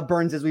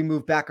Burns as we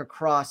move back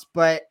across.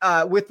 But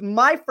with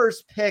my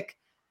first pick,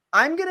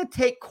 I'm going to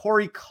take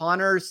Corey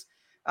Connors.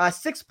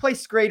 6th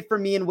place grade for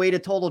me in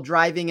weighted total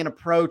driving and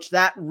approach.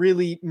 That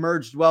really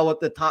merged well with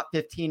the top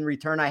 15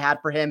 return I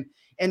had for him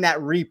in that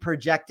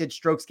reprojected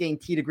strokes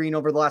gained tee to green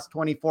over the last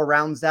 24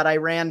 rounds that I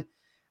ran.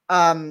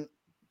 I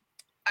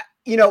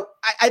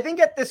think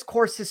at this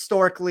course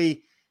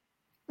historically,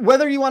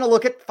 whether you want to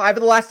look at 5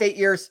 of the last 8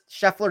 years,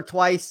 Scheffler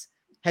twice,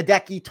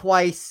 Hideki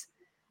twice,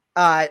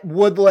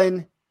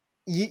 Woodland,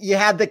 you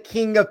had the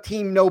king of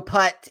team no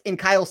putt in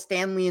Kyle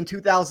Stanley in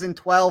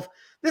 2012.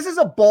 This is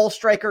a ball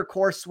striker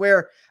course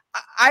where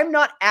I'm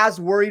not as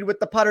worried with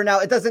the putter. Now,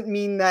 it doesn't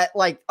mean that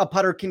like a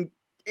putter can,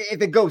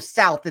 if it goes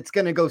south, it's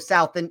going to go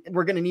south, and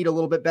we're going to need a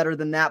little bit better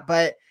than that.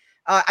 But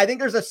I think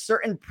there's a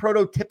certain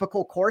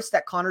prototypical course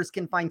that Connors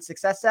can find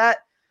success at.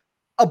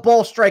 A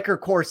ball striker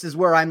course is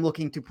where I'm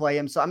looking to play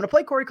him. So I'm going to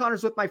play Corey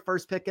Connors with my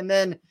first pick. And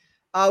then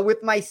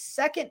with my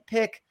second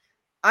pick,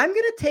 I'm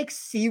going to take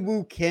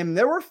Siwoo Kim.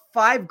 There were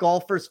 5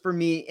 golfers for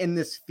me in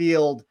this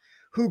field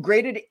who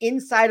graded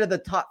inside of the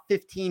top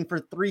 15 for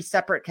 3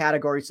 separate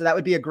categories. So that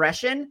would be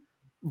aggression,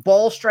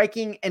 ball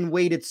striking, and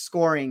weighted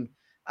scoring.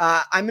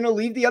 I'm going to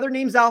leave the other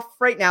names off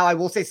right now. I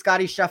will say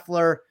Scotty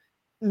Scheffler,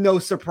 no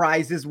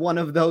surprise, is one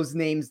of those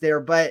names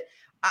there. But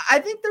I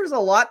think there's a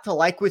lot to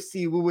like with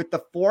Siwoo, with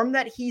the form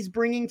that he's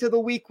bringing to the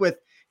week, with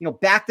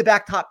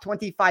back-to-back top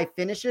 25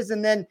 finishes.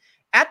 And then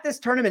at this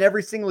tournament,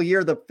 every single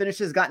year, the finish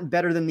has gotten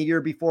better than the year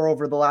before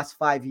over the last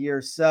 5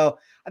 years. So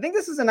I think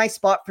this is a nice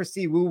spot for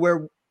Siwoo,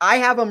 where I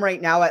have him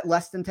right now at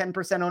less than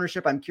 10%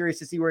 ownership. I'm curious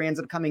to see where he ends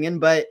up coming in,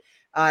 but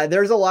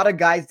there's a lot of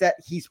guys that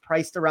he's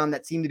priced around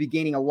that seem to be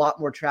gaining a lot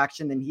more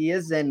traction than he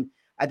is. And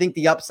I think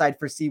the upside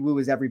for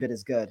Siwoo is every bit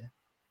as good.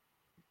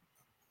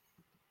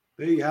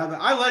 There you have it.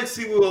 I like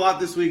Siwoo a lot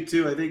this week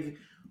too. I think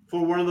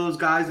for one of those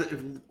guys that if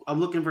I'm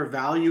looking for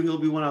value, he'll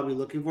be one I'll be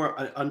looking for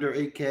under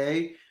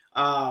 8K.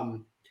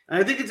 And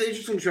I think it's an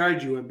interesting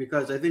strategy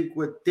because I think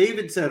what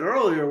David said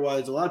earlier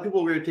was a lot of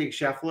people are going to take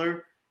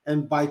Scheffler.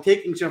 And by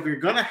taking Scheffler, you're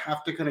going to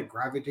have to kind of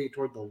gravitate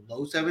toward the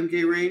low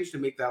 7K range to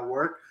make that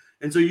work.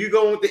 And so you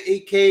go with the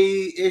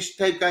 8K-ish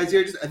type guys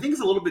here. I think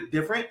it's a little bit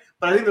different,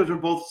 but I think those are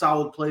both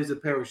solid plays to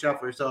pair with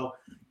Scheffler. So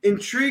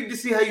intrigued to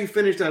see how you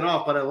finish that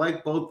off, but I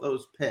like both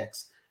those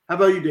picks. How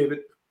about you, David?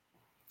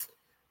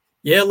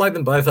 Yeah, I like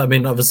them both. I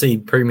mean, obviously,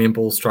 premium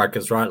ball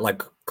strikers, right?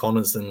 Like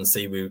Connors and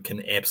Siwoo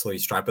can absolutely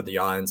strike with the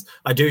irons.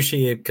 I do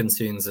share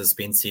concerns, as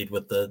Ben said,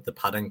 with the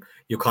putting.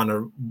 You're kind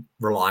of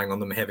relying on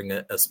them having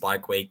a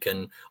spike week,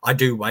 and I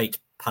do weight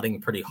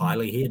putting pretty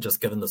highly here, just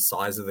given the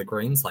size of the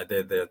greens. Like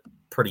they're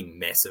pretty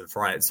massive,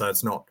 right? So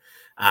it's not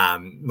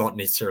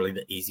necessarily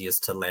the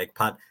easiest to lag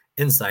putt.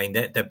 In saying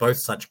that, they're both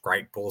such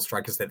great ball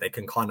strikers that they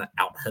can kind of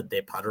out-hit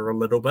their putter a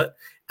little bit.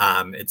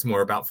 It's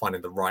more about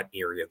finding the right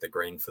area of the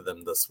green for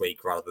them this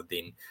week rather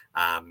than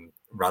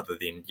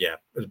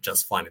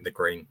just finding the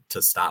green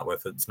to start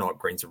with. It's not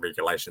greens and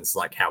regulations. It's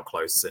like how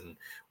close and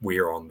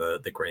where on the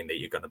green that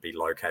you're going to be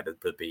located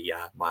would be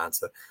my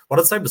answer. What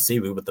I'd say with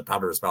Siwoo with the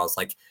putter as well is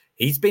like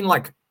he's been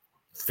like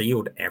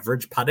field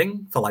average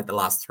putting for like the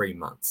last 3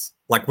 months,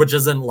 like which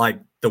isn't like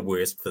the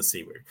worst for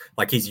Siwoo.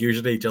 Like he's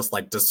usually just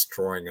like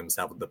destroying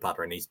himself with the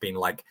putter, and he's been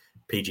like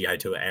PGA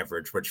Tour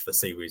average, which for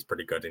Siwoo is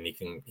pretty good, and he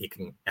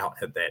can out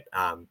hit that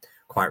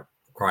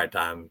quite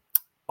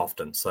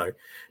often. So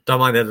don't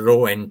mind that at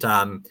all.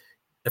 And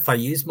if I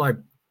use my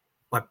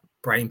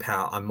brain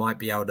power, I might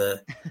be able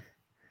to.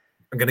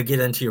 I'm going to get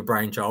into your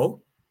brain,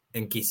 Joel,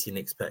 and guess your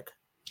next pick.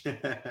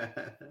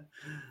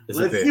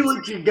 Let's see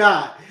what you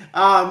got.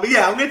 But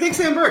yeah, I'm going to take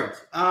Sam Burns.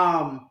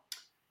 And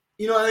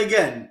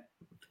again,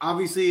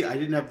 obviously I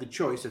didn't have the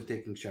choice of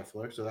taking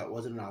Scheffler, so that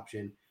wasn't an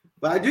option.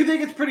 But I do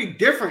think it's pretty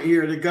different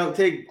here to go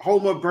take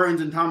Homa,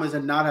 Burns, and Thomas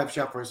and not have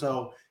Scheffler.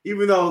 So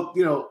even though,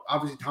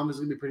 obviously Thomas is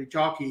going to be pretty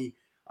chalky,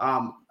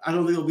 I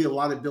don't think there'll be a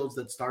lot of builds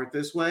that start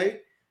this way.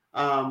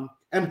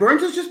 And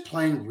Burns is just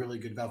playing really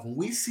good golf. And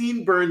we've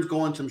seen Burns go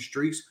on some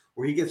streaks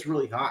where he gets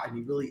really hot and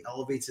he really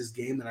elevates his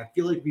game. And I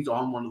feel like he's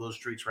on one of those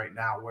streaks right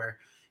now where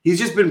he's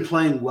just been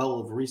playing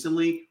well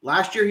recently.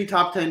 Last year, he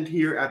top 10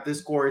 here at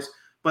this course,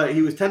 but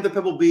he was 10th at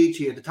Pebble Beach.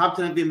 He had the top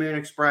 10 at the American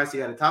Express. He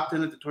had a top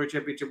 10 at the Tour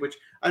Championship, which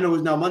I know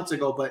was now months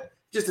ago. But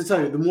just to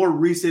tell you, the more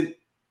recent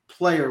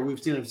player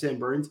we've seen of Sam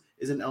Burns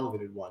is an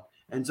elevated one.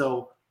 And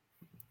so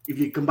if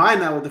you combine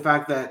that with the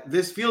fact that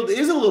this field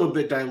is a little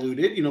bit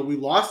diluted, we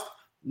lost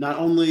not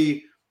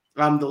only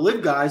the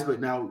live guys,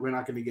 but now we're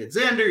not going to get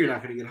Xander. You're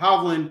not going to get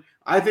Hovland.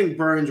 I think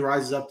Burns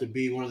rises up to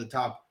be one of the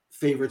top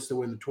favorites to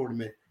win the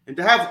tournament. And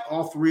to have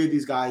all 3 of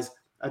these guys,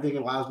 I think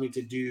it allows me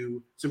to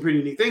do some pretty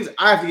unique things.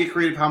 I have to get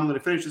creative how I'm going to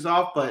finish this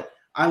off, but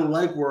I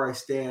like where I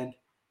stand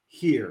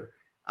here.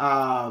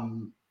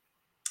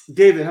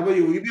 David, how about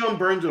you? Will you be on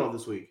Burns at all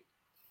this week?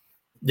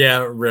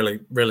 Yeah, really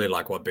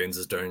like what Burns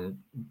is doing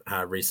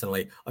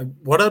recently.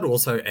 What I'd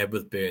also add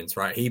with Burns,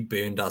 right? He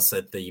burned us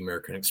at the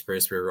American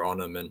Express. We were on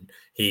him, and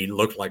he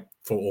looked like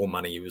for all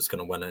money he was going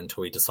to win it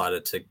until he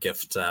decided to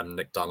gift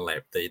Nick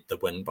Dunlap the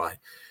win by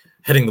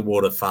hitting the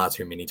water far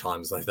too many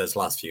times like those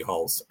last few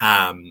holes.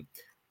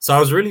 So I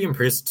was really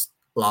impressed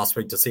last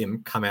week to see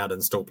him come out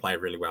and still play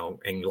really well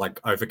and like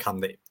overcome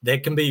that.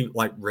 That can be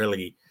like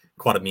really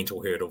quite a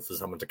mental hurdle for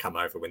someone to come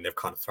over when they've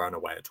kind of thrown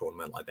away a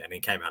tournament like that. And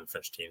he came out and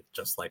finished 10th,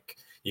 just like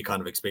you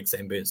kind of expect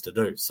Sam Burns to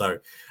do. So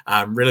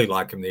really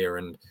like him there.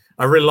 And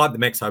I really like the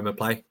Max Homa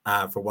play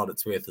for what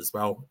it's worth as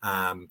well.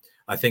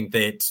 I think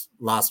that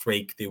last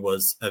week there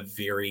was a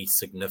very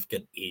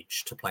significant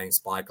edge to playing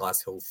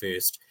Spyglass Hill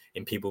first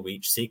and Pebble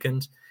Beach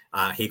second.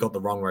 He got the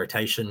wrong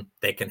rotation.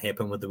 That can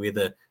happen with the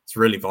weather. It's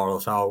really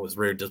volatile. It was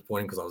really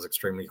disappointing because I was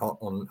extremely hot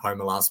on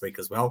Homa last week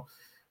as well.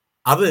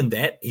 Other than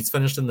that, he's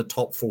finished in the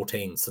top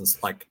 14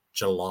 since like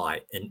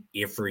July in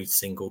every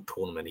single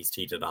tournament he's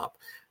teed it up.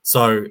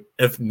 So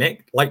if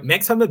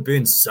Max Homa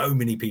burned so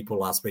many people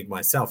last week,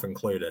 myself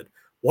included,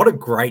 what a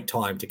great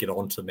time to get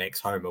onto Max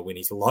Homa when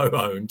he's low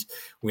owned,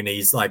 when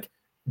he's like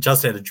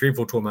just had a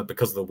dreadful tournament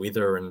because of the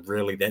weather, and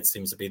really that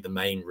seems to be the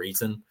main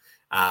reason.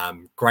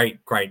 Great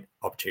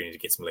opportunity to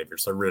get some leverage.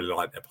 So really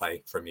like that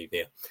play from you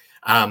there.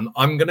 I'm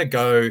going to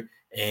go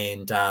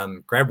and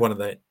grab one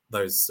of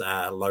those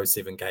low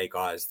 7K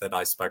guys that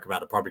I spoke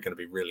about are probably going to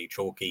be really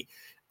chalky.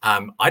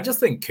 I just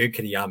think Kurt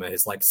Kitayama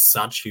has like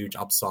such huge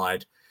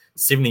upside,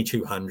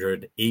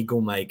 7,200,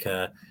 eagle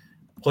maker,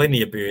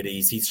 plenty of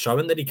birdies. He's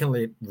shown that he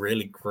can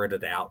really grit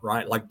it out,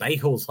 right? Like Bay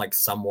Hill's like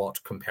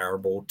somewhat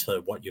comparable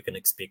to what you can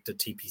expect at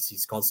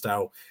TPC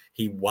Scottsdale.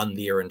 He won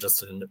there in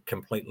just a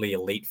completely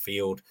elite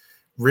field.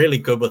 Really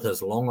good with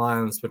his long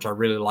irons, which I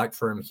really like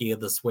for him here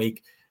this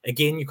week.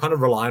 Again, you're kind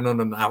of relying on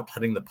him out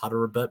hitting the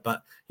putter a bit,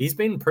 but he's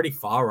been pretty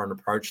far on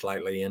approach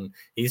lately, and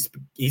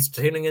he's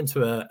turning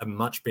into a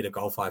much better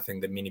golfer, I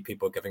think, than many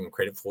people are giving him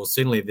credit for.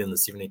 Certainly than the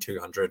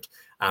 7,200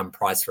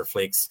 price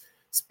reflects.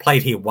 He's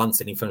played here once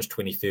and he finished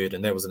 23rd,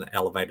 and that was an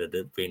elevated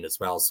event as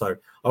well. So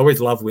I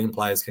always love when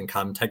players can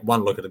come, take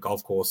one look at a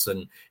golf course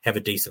and have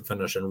a decent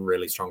finish in a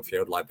really strong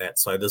field like that.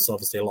 So this is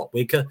obviously a lot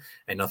weaker,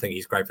 and I think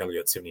he's great value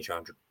at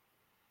 7,200.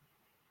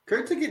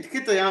 Kurt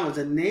Kitayama is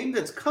a name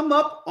that's come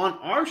up on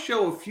our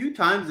show a few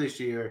times this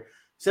year.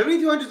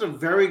 7,200 is a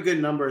very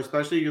good number,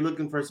 especially if you're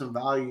looking for some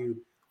value.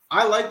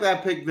 I like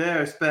that pick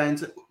there,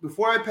 Spence.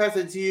 Before I pass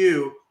it to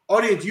you,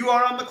 audience, you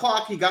are on the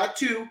clock. You got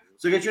two,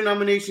 so get your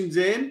nominations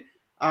in.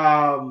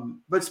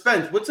 But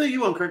Spence, what say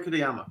you on Kurt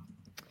Kitayama?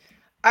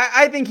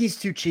 I think he's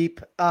too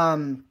cheap.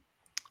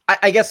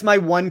 I guess my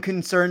one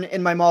concern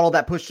in my model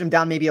that pushed him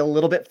down maybe a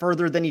little bit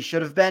further than he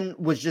should have been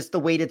was just the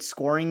weighted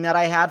scoring that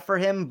I had for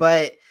him.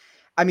 But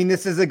I mean,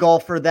 this is a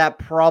golfer that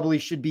probably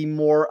should be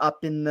more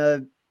up in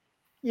the,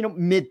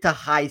 mid to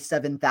high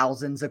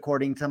 7,000s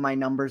according to my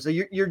numbers. So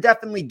you're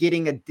definitely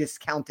getting a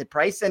discounted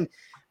price. And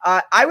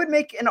I would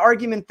make an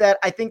argument that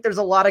I think there's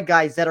a lot of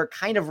guys that are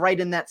kind of right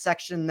in that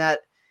section that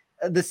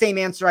the same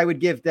answer I would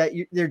give, that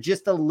they're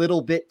just a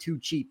little bit too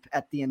cheap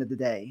at the end of the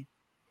day.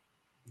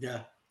 Yeah,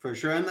 for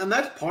sure. And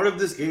that's part of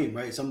this game,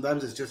 right?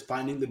 Sometimes it's just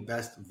finding the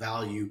best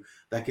value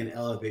that can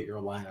elevate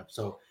your lineup.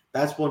 So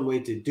that's one way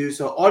to do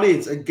so.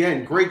 Audience,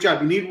 again, great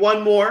job. You need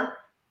one more.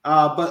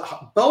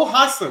 But Bo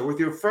Hostler with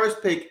your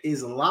first pick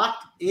is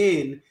locked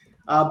in.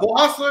 Bo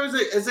Hostler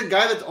is a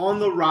guy that's on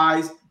the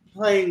rise,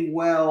 playing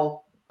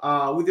well.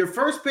 With your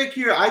first pick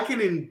here, I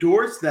can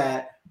endorse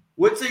that.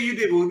 What say you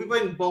did? Will we be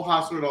playing Bo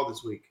Hostler at all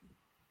this week?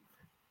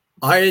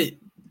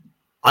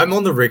 I'm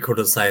on the record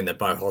of saying that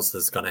Bo Hostler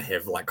is going to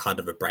have like kind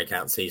of a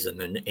breakout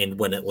season and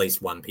win at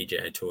least one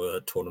PGA Tour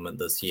tournament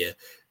this year.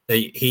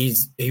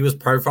 He was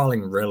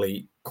profiling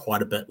really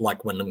quite a bit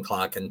like Wyndham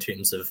Clark in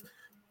terms of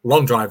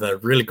long driver,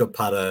 really good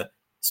putter,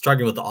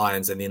 struggling with the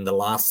irons, and then the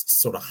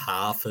last sort of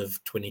half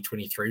of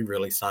 2023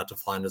 really started to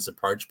find his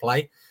approach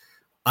play.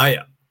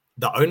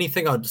 The only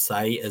thing I'd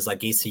say is I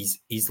guess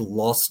he's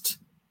lost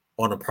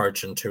on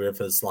approach in two of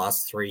his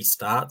last three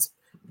starts.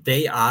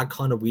 They are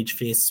kind of wedge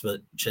fests,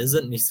 which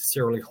isn't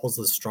necessarily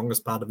Hosler's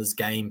strongest part of his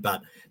game,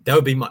 but that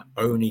would be my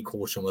only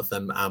caution with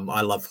him.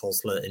 I love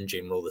Hosler in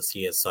general this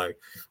year, so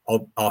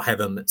I'll have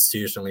him.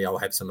 Certainly, I'll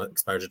have some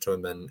exposure to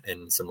him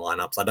in some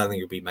lineups. I don't think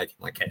he'll be making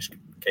my cash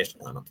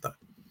lineup though.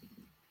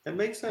 That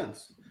makes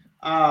sense.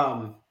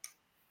 A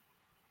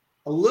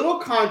little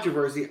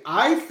controversy.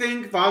 I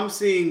think if I'm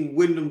seeing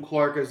Wyndham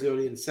Clark as the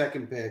audience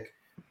second pick,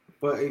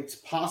 but it's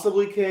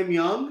possibly Cam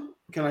Young.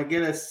 Can I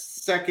get a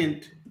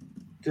second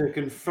to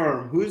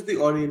confirm? Who's the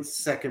audience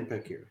second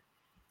pick here?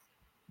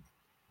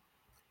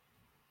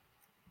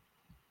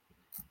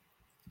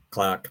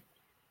 Clark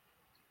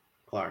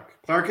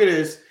it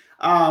is.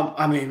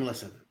 I mean,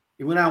 listen,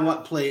 he went out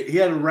and played. He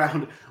had a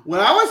round. When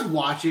I was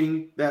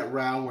watching that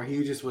round where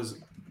he just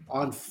was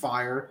on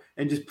fire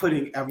and just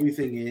putting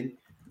everything in,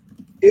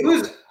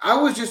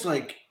 I was just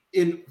like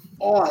in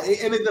awe.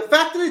 And the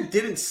fact that it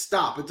didn't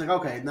stop, it's like,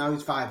 okay, now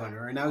he's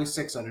 500, and now he's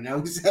 600, now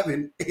he's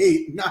 7,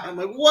 8, 9. I'm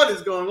like, what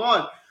is going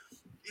on?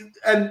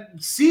 And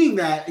seeing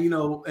that,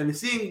 and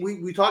seeing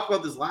we talked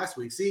about this last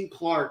week, seeing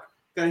Clark,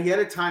 he had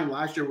a time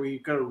last year where he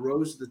kind of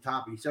rose to the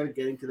top. He started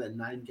getting to that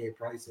 9K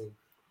pricing.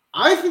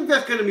 I think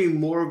that's going to be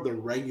more of the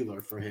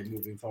regular for him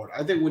moving forward.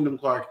 I think Wyndham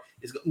Clark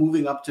is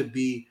moving up to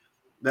be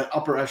that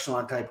upper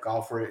echelon type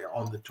golfer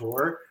on the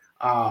tour.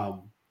 I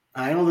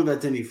don't think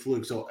that's any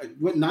fluke. So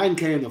with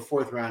 9K in the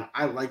fourth round,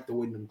 I like the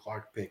Wyndham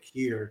Clark pick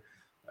here.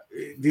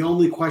 The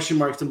only question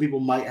mark some people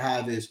might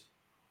have is,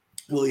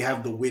 will he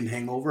have the win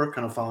hangover,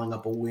 kind of following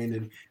up a win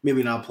and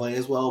maybe not play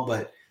as well?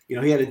 But, he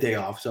had a day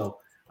off. So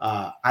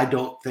I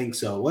don't think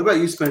so. What about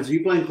you, Spencer? Are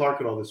you playing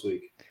Clark at all this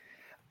week?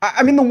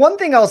 I mean, the one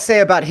thing I'll say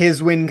about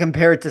his win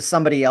compared to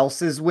somebody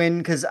else's win,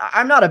 because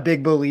I'm not a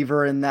big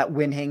believer in that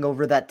win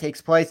hangover that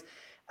takes place.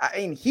 I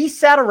mean, he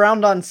sat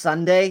around on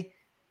Sunday.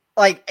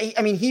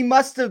 He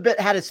must have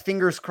had his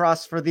fingers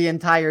crossed for the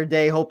entire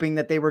day, hoping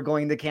that they were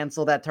going to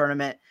cancel that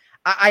tournament.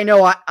 I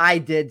know I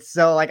did.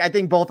 So, I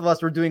think both of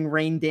us were doing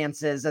rain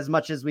dances as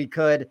much as we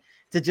could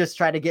to just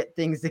try to get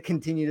things to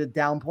continue to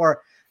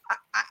downpour.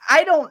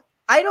 I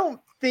don't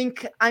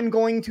think I'm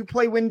going to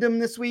play Wyndham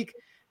this week.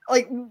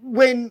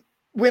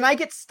 When I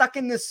get stuck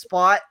in this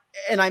spot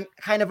and I'm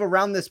kind of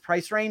around this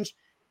price range,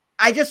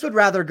 I just would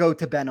rather go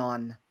to Ben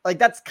On.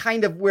 That's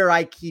kind of where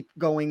I keep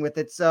going with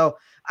it. So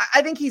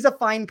I think he's a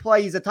fine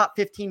play. He's a top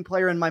 15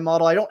 player in my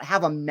model. I don't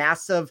have a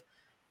massive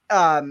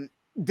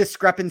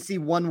discrepancy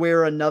one way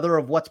or another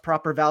of what's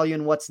proper value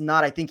and what's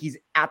not. I think he's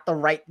at the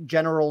right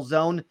general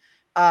zone.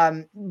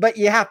 But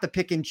you have to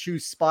pick and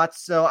choose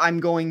spots. So I'm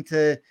going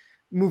to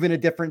move in a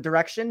different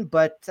direction,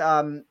 but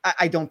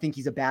I don't think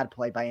he's a bad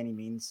play by any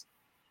means.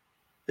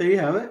 There you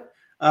have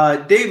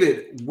it.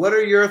 David, what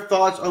are your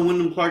thoughts on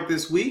Wyndham Clark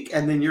this week?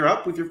 And then you're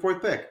up with your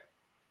fourth pick.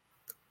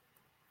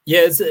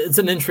 Yeah, it's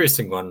an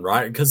interesting one,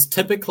 right? Because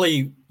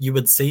typically you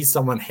would see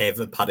someone have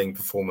a putting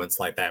performance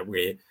like that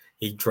where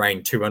he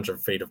drained 200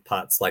 feet of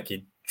putts, like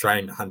he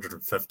drained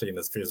 150 in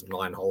his first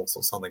 9 holes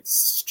or something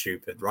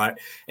stupid, right?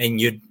 And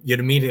you'd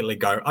immediately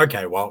go,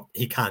 okay, well,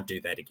 he can't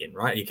do that again,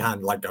 right? He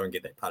can't go and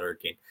get that putter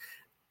again.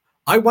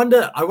 I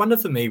wonder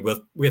for me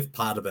with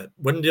part of it,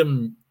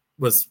 Wyndham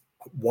was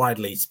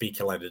widely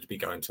speculated to be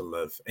going to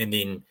Live, and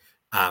then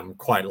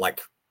quite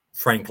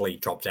frankly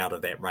dropped out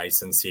of that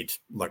race and said,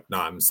 look, no,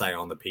 I'm staying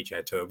on the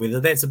PGA Tour. Whether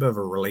that's a bit of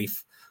a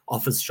relief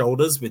off his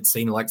shoulders, we'd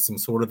seen some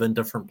sort of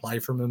indifferent play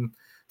from him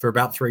for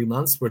about 3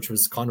 months, which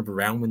was kind of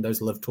around when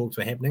those Live talks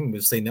were happening.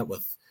 We've seen that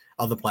with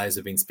other players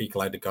who've been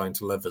speculated going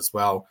to Live as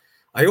well.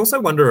 I also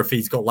wonder if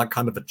he's got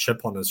kind of a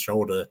chip on his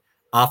shoulder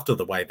after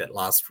the way that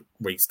last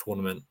week's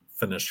tournament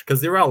finished,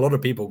 because there are a lot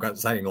of people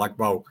saying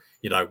well,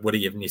 would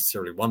he have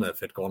necessarily won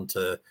if it gone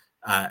to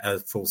a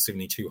full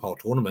 72-hole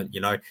tournament?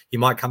 He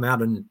might come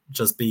out and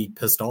just be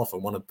pissed off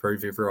and want to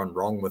prove everyone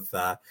wrong with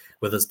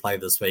his play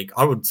this week.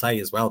 I would say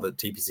as well that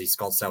TPC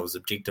Scottsdale was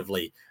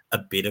objectively a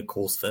better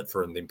course fit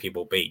for him than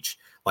Pebble Beach.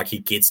 He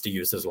gets to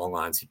use his long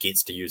irons, he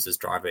gets to use his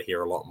driver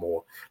here a lot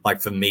more.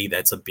 For me,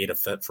 that's a better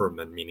fit for him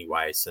in many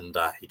ways, and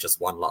he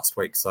just won last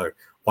week, so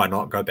why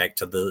not go back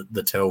to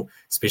the till,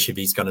 especially if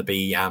he's going to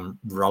be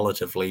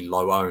relatively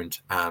low owned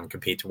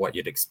compared to what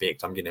you'd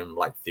expect. I'm getting him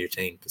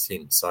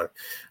 13%, so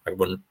I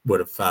would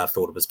have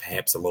thought it was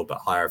perhaps a little bit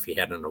higher if he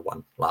hadn't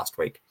won last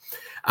week.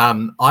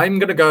 I'm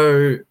going to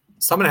go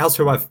someone else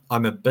who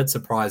I'm a bit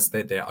surprised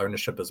that their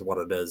ownership is what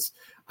it is.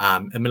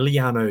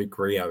 Emiliano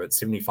Grillo at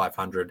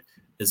 7,500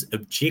 is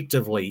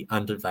objectively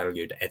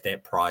undervalued at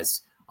that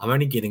price. I'm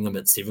only getting him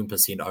at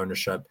 7%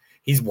 ownership.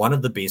 He's one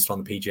of the best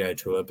on the PGA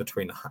Tour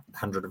between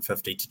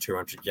 150 to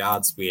 200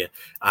 yards, where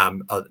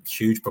a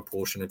huge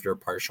proportion of your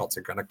approach shots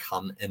are going to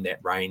come in that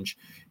range.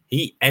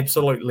 He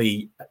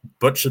absolutely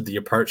butchered the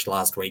approach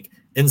last week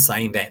in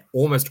saying that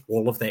almost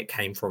all of that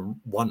came from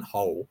one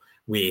hole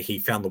where he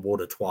found the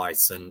water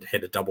twice and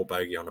had a double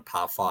bogey on a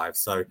par 5.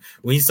 So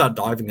when you start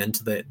diving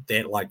into that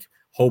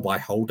hole by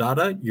hole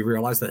data, you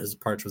realize that his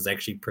approach was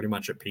actually pretty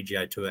much at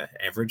PGA Tour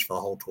average for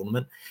the whole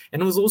tournament. And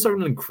it was also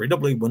an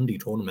incredibly windy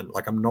tournament.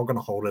 I'm not going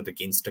to hold it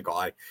against a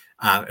guy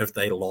if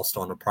they lost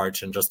on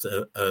approach and just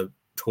a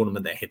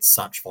tournament that had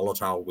such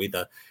volatile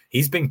weather.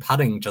 He's been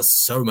putting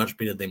just so much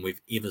better than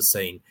we've ever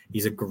seen.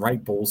 He's a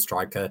great ball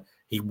striker.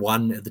 He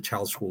won at the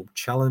Charles Schwab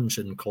Challenge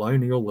in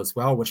Colonial as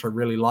well, which I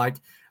really like.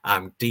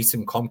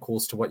 Decent comp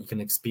course to what you can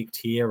expect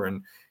here.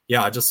 And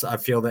yeah, I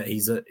feel that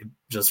he's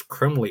just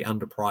criminally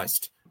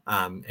underpriced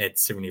at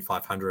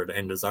 7,500,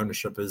 and his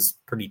ownership is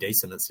pretty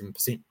decent at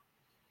 7%.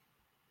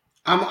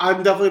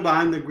 I'm definitely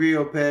behind the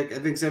Grillo pick. I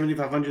think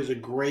 7,500 is a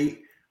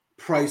great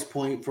price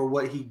point for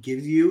what he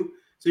gives you.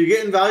 So you're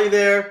getting value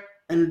there.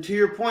 And to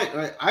your point,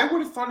 right, I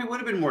would have thought he would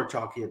have been more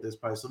chalky at this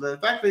price. So the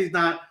fact that he's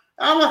not,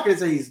 I'm not going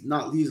to say he's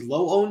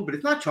low owned, but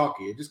it's not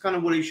chalky. It's just kind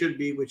of what he should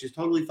be, which is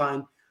totally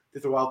fine to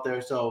throw out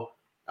there. So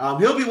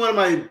he'll be one of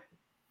my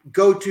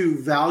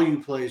go-to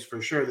value plays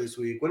for sure this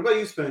week. What about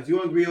you, Spence? You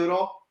want Grillo at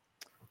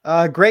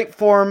all? Great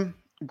form,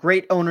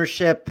 great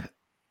ownership.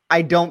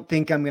 I don't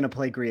think I'm going to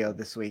play Grillo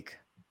this week.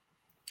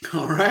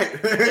 All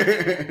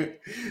right.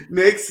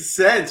 Makes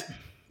sense.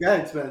 Go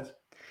ahead, Spence.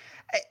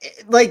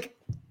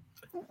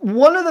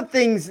 One of the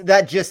things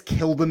that just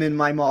killed him in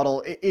my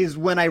model is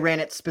when I ran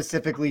it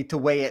specifically to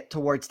weigh it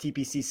towards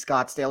TPC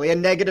Scottsdale. He had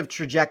negative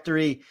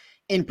trajectory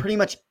in pretty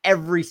much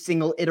every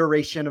single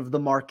iteration of the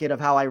market of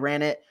how I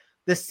ran it.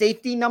 The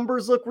safety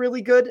numbers look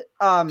really good,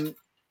 and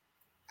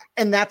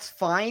that's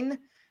fine.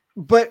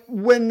 But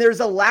when there's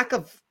a lack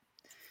of,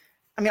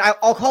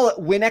 I'll call it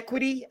win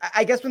equity,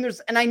 I guess, when there's,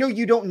 and I know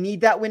you don't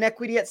need that win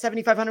equity at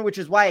 7,500, which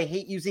is why I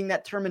hate using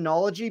that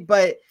terminology.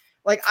 But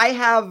like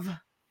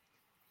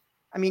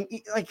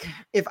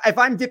if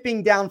I'm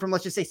dipping down from,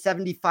 let's just say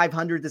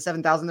 7,500 to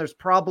 7,000, there's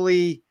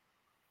probably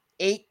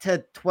 8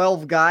 to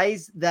 12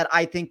 guys that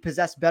I think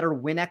possess better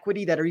win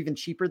equity that are even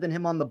cheaper than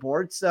him on the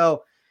board.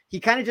 So he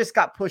kind of just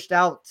got pushed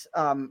out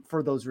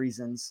for those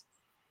reasons.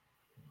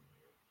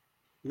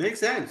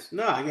 Makes sense.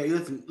 No, I get you.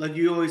 Listen, like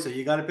you always say,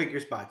 you got to pick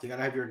your spots. You got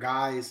to have your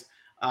guys,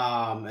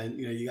 and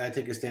you got to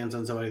take a stance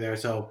on somebody there.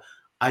 So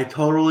I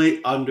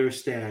totally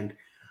understand.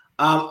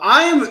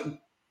 I am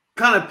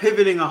kind of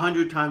pivoting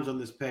 100 times on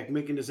this pick,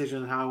 making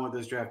decisions on how I want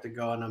this draft to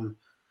go, and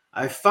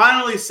I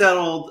finally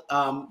settled.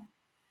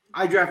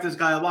 I draft this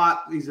guy a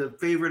lot. He's a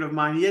favorite of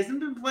mine. He hasn't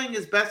been playing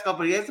his best golf,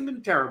 but he hasn't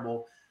been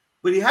terrible.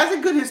 But he has a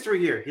good history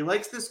here. He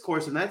likes this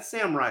course, and that's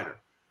Sam Ryder.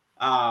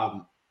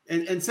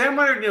 And Sam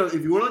Ryder,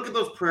 if you want to look at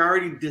those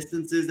priority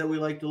distances that we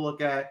like to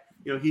look at,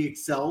 he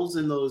excels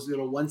in those,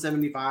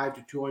 175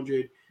 to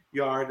 200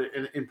 yard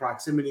in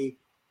proximity.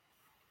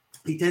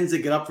 He tends to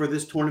get up for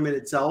this tournament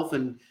itself,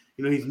 and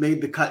he's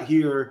made the cut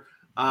here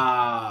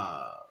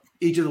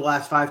each of the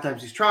last 5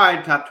 times he's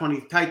tried. Top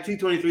 20, type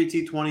T23,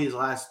 T20 his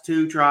last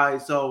 2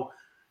 tries. So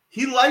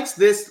he likes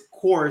this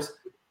course.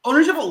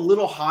 Ownership a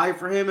little high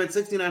for him at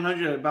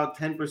 6,900 at about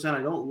 10%.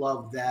 I don't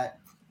love that,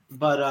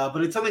 but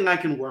it's something I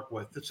can work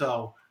with.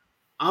 So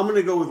I'm going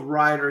to go with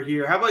Ryder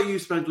here. How about you,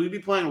 Spence? Will you be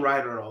playing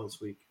Ryder at all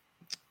this week?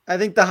 I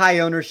think the high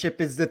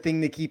ownership is the thing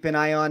to keep an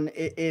eye on.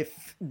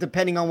 If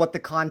depending on what the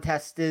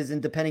contest is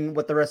and depending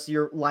what the rest of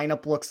your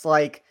lineup looks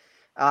like,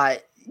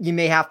 you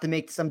may have to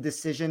make some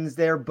decisions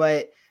there.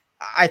 But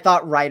I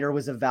thought Ryder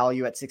was a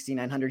value at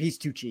 6,900. He's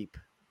too cheap.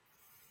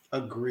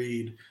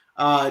 Agreed.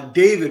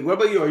 David, what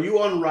about you? Are you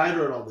on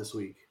Ryder at all this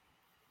week?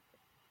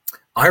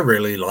 I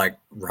really like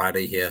Ryder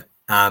here.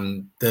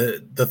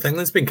 The thing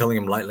that's been killing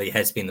him lately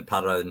has been the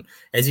putter, and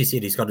as you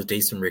said, he's got a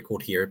decent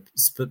record here,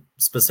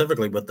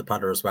 specifically with the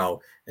putter as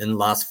well. In the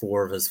last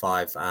 4 of his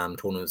 5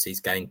 tournaments,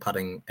 he's gained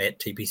putting at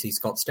TPC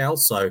Scottsdale.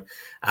 So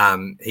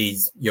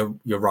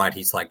you're right,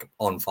 he's like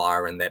on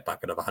fire in that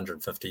bucket of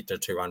 150 to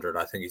 200.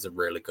 I think he's a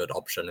really good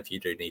option if you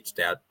do need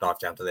to dive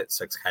down to that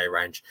 6K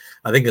range.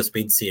 I think as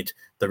being said,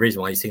 the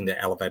reason why you're seeing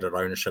that elevated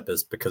ownership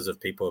is because of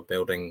people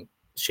building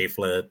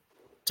Scheffler,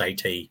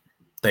 JT.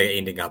 They're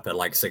ending up at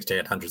like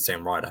 6,800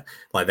 Sam Ryder.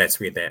 Like that's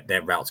where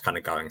that route's kind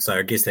of going. So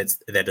I guess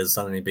that is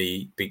something to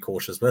be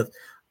cautious with.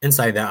 In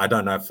saying that, I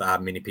don't know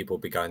if many people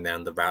will be going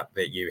down the route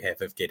that you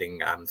have of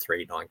getting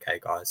 3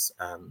 9K guys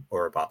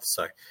or above.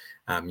 So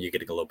you're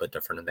getting a little bit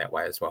different in that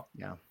way as well.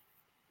 Yeah.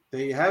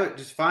 There you have it.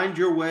 Just find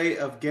your way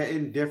of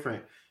getting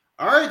different.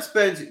 All right,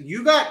 Spence,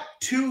 you got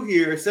 2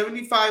 here,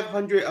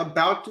 7,500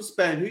 about to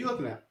spend. Who are you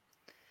looking at?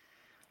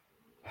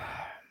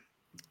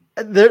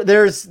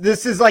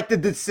 This is like the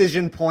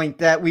decision point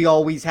that we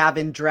always have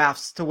in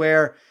drafts, to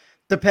where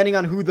depending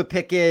on who the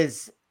pick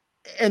is,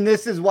 and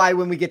this is why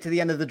when we get to the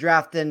end of the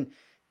draft and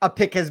a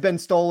pick has been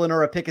stolen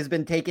or a pick has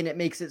been taken, it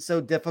makes it so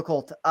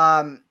difficult.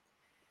 I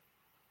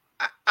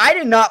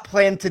did not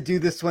plan to do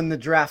this when the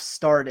draft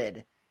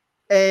started,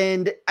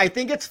 and I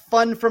think it's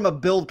fun from a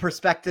build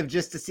perspective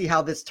just to see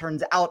how this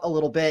turns out a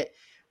little bit.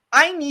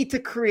 I need to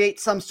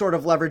create some sort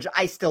of leverage,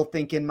 I still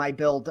think, in my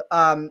build.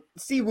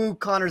 Siwoo,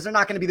 Connors, they're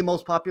not going to be the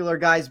most popular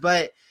guys,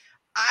 but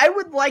I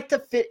would like to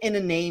fit in a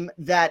name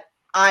that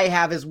I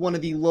have as one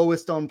of the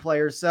lowest owned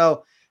players.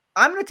 So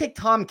I'm going to take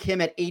Tom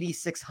Kim at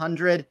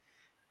 8,600.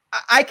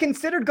 I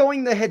considered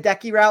going the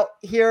Hideki route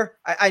here.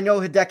 I know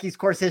Hideki's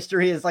course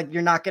history is like,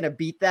 you're not going to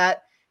beat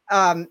that.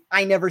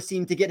 I never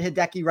seem to get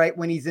Hideki right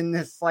when he's in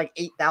this like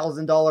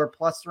 $8,000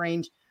 plus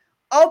range.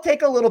 I'll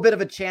take a little bit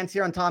of a chance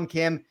here on Tom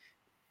Kim.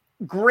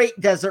 Great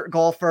desert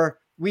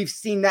golfer. We've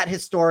seen that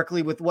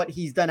historically with what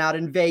he's done out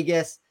in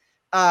Vegas.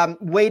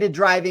 Weighted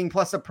driving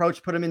plus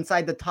approach put him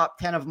inside the top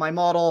 10 of my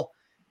model.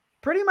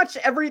 Pretty much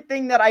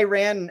everything that I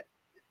ran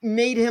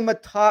made him a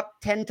top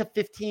 10 to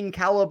 15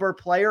 caliber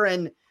player.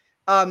 And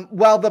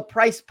while the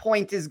price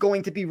point is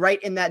going to be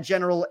right in that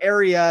general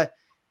area,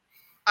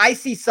 I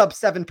see sub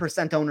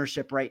 7%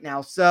 ownership right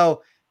now.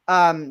 So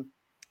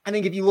I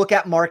think if you look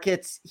at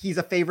markets, he's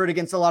a favorite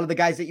against a lot of the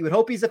guys that you would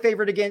hope he's a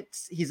favorite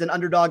against. He's an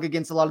underdog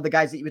against a lot of the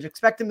guys that you would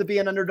expect him to be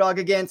an underdog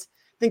against.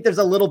 I think there's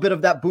a little bit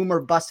of that boom or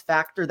bust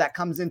factor that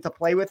comes into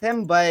play with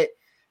him. But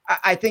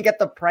I think at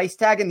the price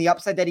tag and the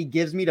upside that he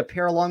gives me to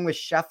pair along with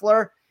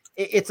Scheffler,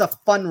 it's a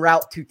fun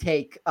route to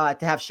take to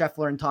have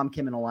Scheffler and Tom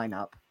Kim in a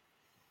lineup.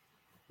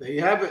 There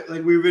you have it.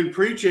 Like we've been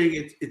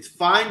preaching, it's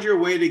find your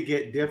way to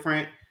get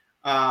different.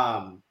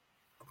 I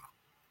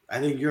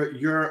think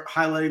you're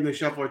highlighting the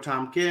Scheffler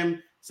Tom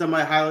Kim.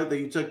 Somebody highlight that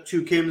you took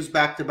 2 Kims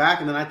back to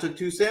back, and then I took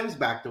 2 Sims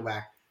back to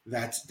back.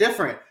 That's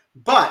different.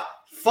 But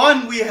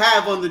fun we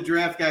have on the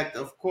DraftCast,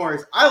 of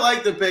course. I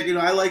like the pick.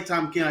 I like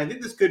Tom Kim. I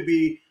think this could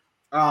be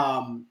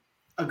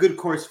a good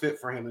course fit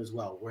for him as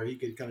well, where he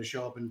could kind of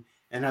show up and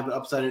have an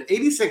upside at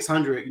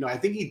 8,600. I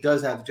think he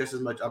does have just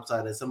as much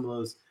upside as some of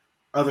those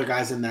other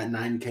guys in that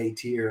 9K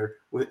tier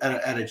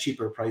at a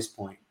cheaper price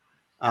point.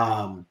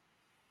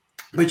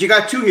 But you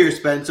got two here,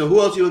 Spence. So who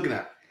else are you looking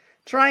at?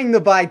 Trying to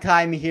buy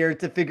time here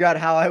to figure out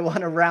how I want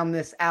to round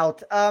this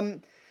out.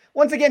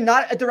 Once again,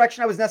 not a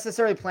direction I was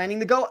necessarily planning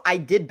to go. I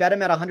did bet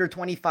him at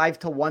 125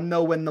 to 1,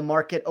 though, when the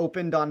market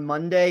opened on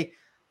Monday.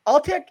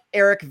 I'll take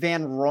Erik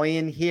van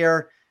Rooyen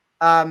here.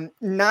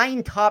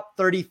 9 top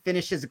 30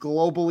 finishes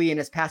globally in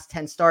his past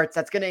 10 starts.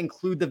 That's going to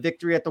include the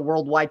victory at the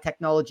Worldwide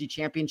Technology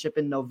Championship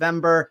in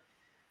November.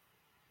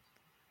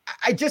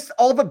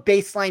 All the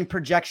baseline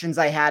projections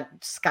I had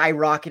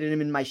skyrocketed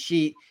him in my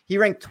sheet. He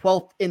ranked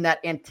 12th in that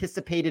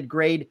anticipated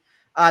grade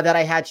that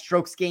I had,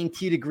 strokes gained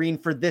tee to green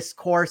for this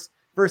course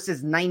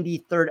versus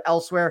 93rd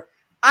elsewhere.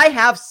 I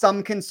have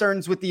some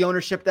concerns with the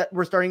ownership that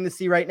we're starting to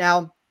see right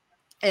now,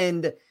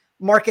 and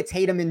markets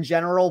hate him in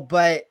general,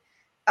 but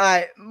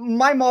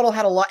my model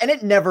had a lot, and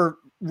it never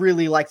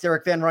really likes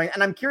Erik van Rooyen.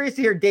 And I'm curious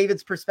to hear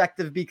David's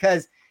perspective,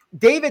 because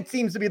David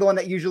seems to be the one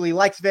that usually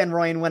likes Van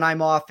Rooyen when I'm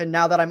off. And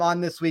now that I'm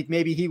on this week,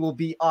 maybe he will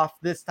be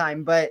off this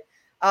time, but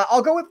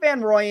I'll go with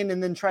Van Rooyen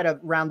and then try to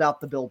round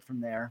out the build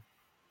from there.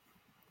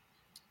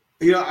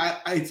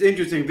 It's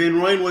interesting. Van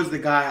Rooyen was the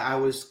guy I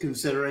was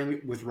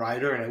considering with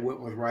Ryder, and I went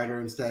with Ryder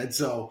instead.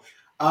 So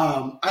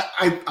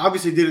I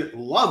obviously didn't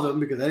love him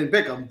because I didn't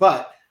pick him,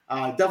 but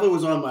definitely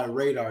was on my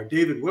radar.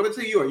 David, what about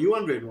you? Are you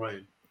on Van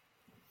Rooyen?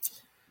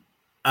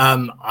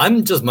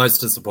 I'm just most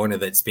disappointed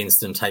that Spence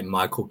didn't take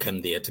Michael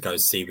Kim there to go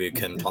Siwoo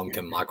Kim, Tom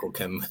Kim, Michael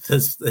Kim with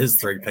his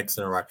 3 picks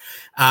in a row.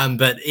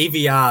 But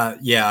EVR,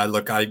 yeah,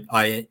 look,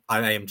 I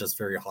am just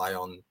very high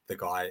on the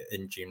guy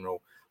in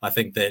general. I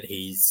think that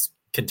he's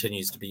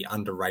continues to be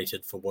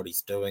underrated for what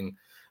he's doing.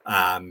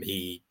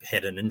 He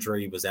had an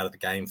injury, was out of the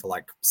game for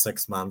like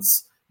 6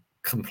 months,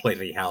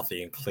 completely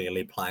healthy and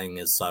clearly playing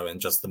as so, and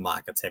just the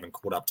markets haven't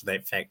caught up to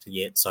that factor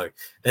yet. So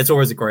that's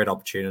always a great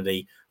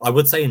opportunity. I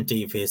would say in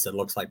DFS, it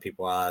looks like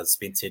people are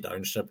Spence head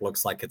ownership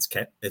looks like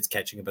it's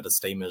catching a bit of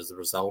steam as a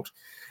result.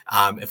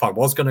 If I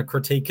was going to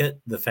critique it,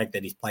 the fact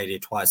that he's played here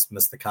twice,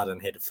 missed the cut,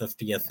 and had a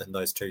 50th in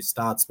those 2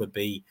 starts would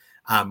be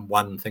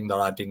one thing that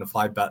I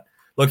identified. But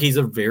look, he's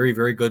a very,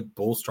 very good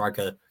ball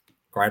striker,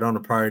 great on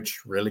approach,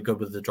 really good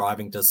with the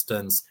driving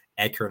distance,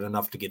 accurate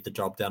enough to get the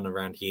job done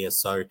around here.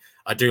 So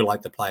I do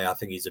like the play. I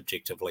think he's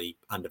objectively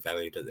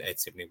undervalued at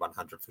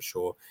 7,100 for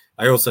sure.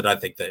 I also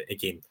don't think that,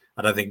 again,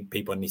 I don't think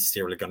people are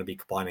necessarily going to be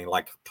combining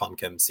like Tom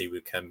Kim,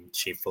 Siwoo Kim,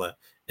 Scheffler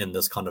in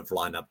this kind of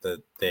lineup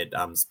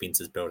that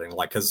Spencer's building.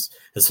 Like his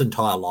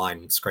entire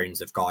line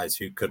screams of guys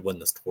who could win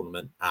this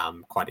tournament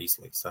quite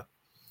easily. So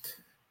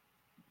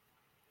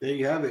there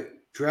you have it.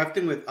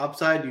 Drafting with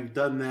upside, you've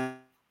done that.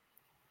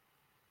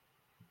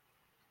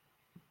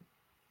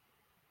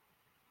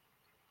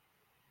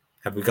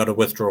 Have we got a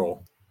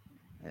withdrawal?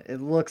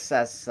 It looks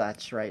as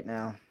such right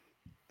now.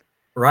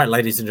 Right,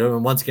 ladies and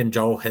gentlemen, once again,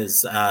 Joel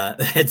has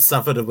had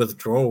suffered a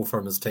withdrawal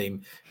from his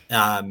team.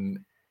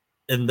 In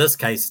this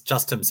case,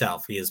 just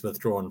himself. He is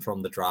withdrawn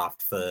from the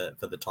draft for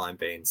the time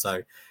being.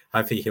 So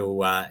hopefully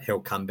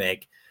he'll come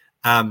back.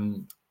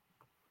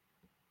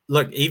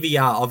 Look,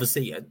 EVR,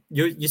 obviously,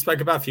 you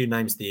spoke about a few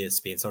names there,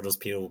 Spence. I'll just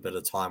peel a bit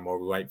of time while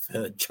we wait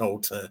for Joel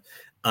to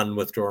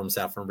unwithdraw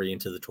himself and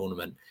re-enter the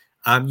tournament.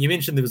 You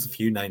mentioned there was a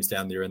few names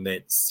down there in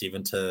that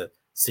 7 to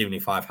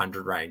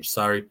 7,500 range.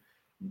 So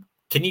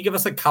can you give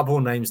us a couple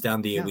of names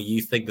down there where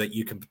you think that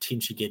you can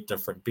potentially get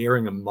different,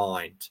 bearing in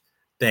mind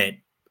that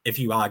if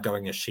you are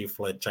going a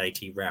Scheffler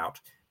JT route,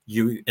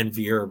 you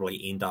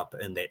invariably end up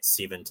in that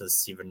 7 to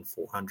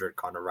 7,400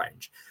 kind of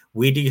range.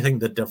 Where do you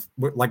think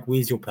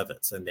where's your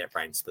pivots in that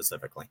range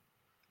specifically?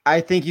 I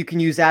think you can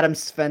use Adam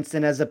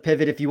Svensson as a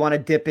pivot if you want to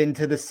dip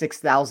into the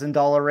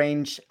 $6,000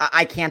 range.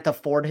 I can't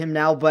afford him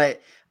now,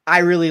 but I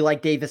really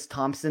like Davis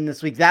Thompson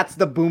this week. That's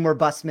the boom or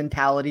bust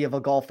mentality of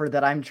a golfer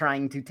that I'm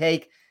trying to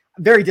take.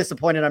 I'm very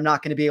disappointed I'm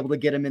not going to be able to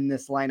get him in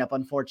this lineup,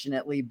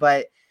 unfortunately.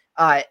 But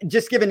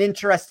just give an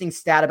interesting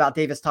stat about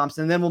Davis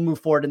Thompson, and then we'll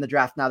move forward in the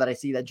draft now that I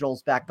see that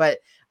Joel's back. But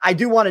I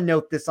do want to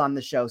note this on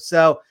the show.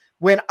 So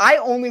when I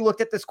only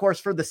looked at this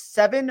course for the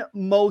 7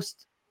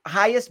 most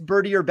highest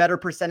birdie or better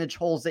percentage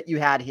holes that you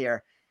had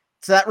here,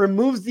 so that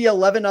removes the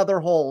 11 other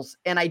holes,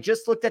 and I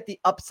just looked at the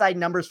upside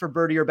numbers for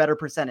birdie or better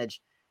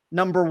percentage.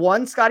 Number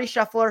 1, Scottie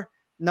Scheffler.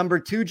 Number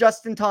 2,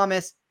 Justin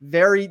Thomas.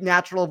 Very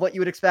natural of what you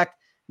would expect.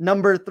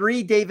 Number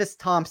 3, Davis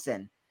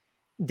Thompson.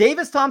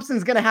 Davis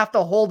Thompson's going to have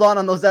to hold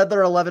on those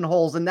other 11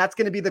 holes, and that's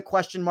going to be the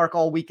question mark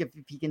all week if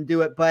he can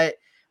do it. But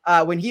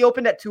when he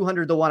opened at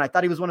 200 to 1, I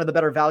thought he was one of the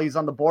better values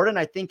on the board, and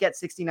I think at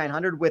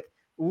 6,900 with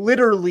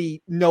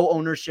literally no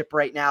ownership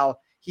right now,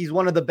 he's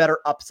one of the better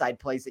upside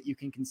plays that you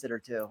can consider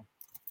too.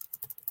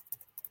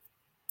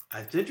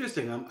 That's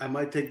interesting. I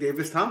might take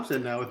Davis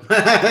Thompson now. No,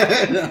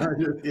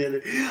 I'm just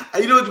kidding.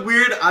 You know, it's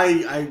weird.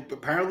 I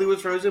apparently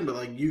was frozen, but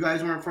like you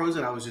guys weren't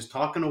frozen. I was just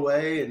talking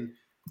away, and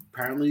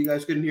apparently you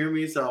guys couldn't hear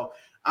me. So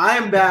I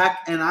am back,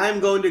 and I am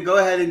going to go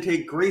ahead and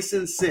take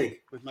Grayson Sigg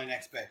with my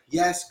next pick.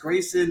 Yes,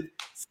 Grayson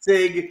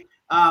Sigg.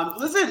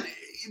 Listen,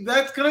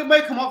 that's going to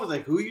might come off as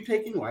like, who are you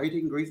taking? Why are you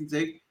taking Grayson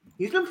Sigg?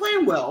 He's been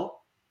playing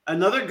well.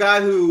 Another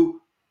guy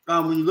who,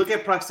 when you look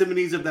at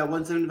proximities of that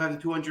 175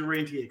 to 200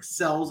 range, he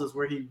excels. Is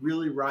where he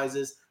really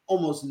rises.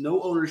 Almost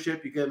no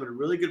ownership. You get him at a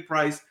really good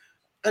price.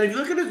 And if you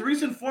look at his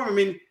recent form, I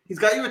mean, he's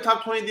got you a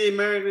top 20 at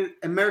the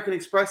American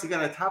Express. He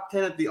got a top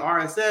 10 at the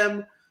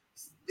RSM.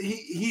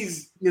 He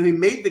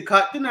made the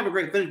cut. Didn't have a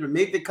great finish, but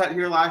made the cut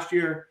here last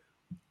year.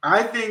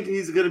 I think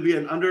he's going to be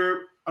an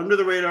under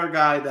the radar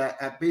guy that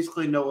at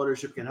basically no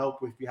ownership can help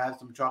if you have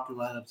some chalky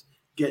lineups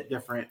get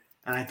different.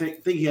 And I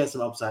think he has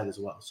some upside as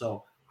well.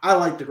 So I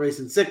like the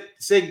Grayson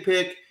Sigg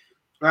pick.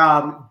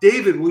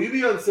 David, will you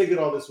be on Sigg at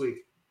all this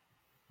week?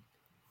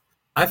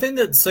 I think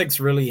that Sigg's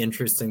really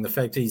interesting. The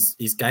fact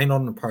he's gained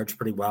on approach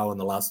pretty well in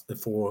the last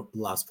four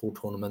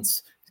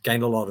tournaments. He's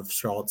gained a lot of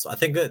shots. I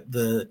think that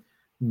the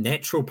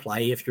natural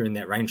play, if you're in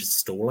that range, is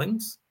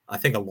Stallings. I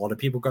think a lot of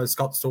people go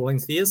Scott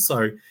Stallings here,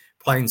 so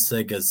playing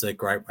Sigg is a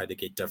great way to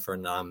get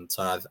different.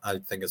 So I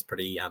think it's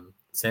pretty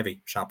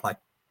savvy, sharp play.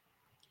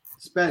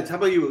 Spence, how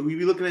about you? Will you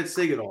be looking at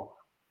Sigg at all?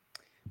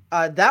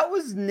 That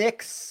was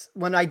Nick's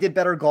when I did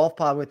Better Golf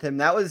Pod with him.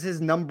 That was his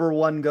number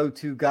one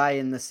go-to guy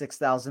in the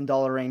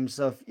 $6,000 range.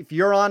 So if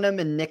you're on him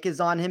and Nick is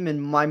on him,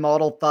 and my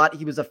model thought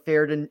he was a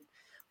fair to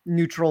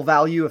neutral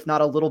value, if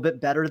not a little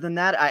bit better than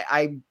that,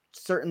 I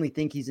certainly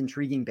think he's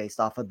intriguing based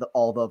off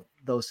of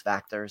those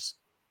factors.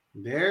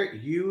 There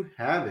you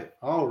have it.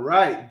 All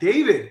right,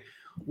 David,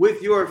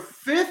 with your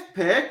fifth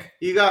pick,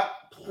 you got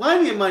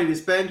plenty of money to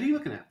spend. Who are you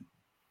looking at?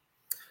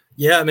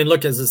 Yeah, I mean,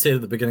 look, as I said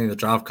at the beginning of the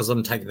draft, because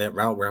I'm taking that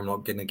route where I'm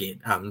not going to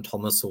get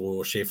Thomas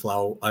or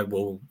Scheffler, I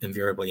will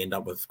invariably end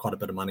up with quite a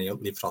bit of money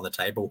left on the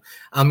table.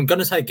 I'm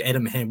going to take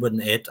Adam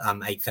Hadwin at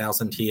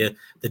 8,000 here,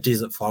 the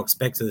Desert Fox,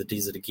 back to the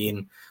desert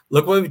again.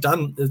 Look what we've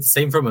done,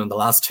 seen from him in the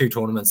last two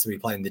tournaments that we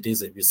played in the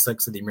desert. He was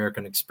 6th at the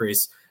American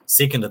Express,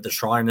 2nd at the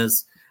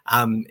Shriners.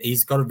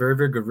 He's got a very,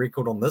 very good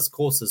record on this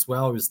course as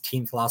well. He was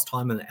 10th last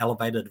time in an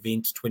elevated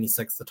event,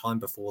 26th the time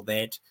before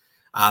that.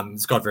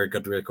 He's got a very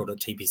good record at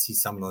TPC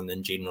Summerlin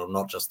in general,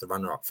 not just the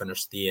runner-up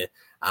finish there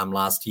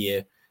last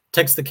year.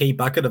 Ticks the key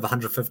bucket of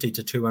 150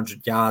 to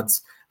 200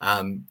 yards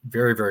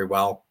very, very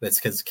well. That's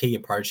his key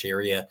approach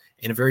area,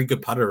 and a very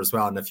good putter as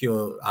well. And if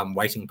you're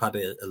weighting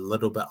putter a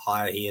little bit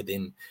higher here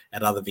than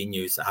at other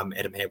venues,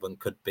 Adam Hadwin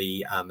could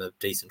be a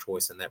decent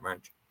choice in that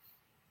range.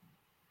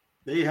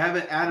 There you have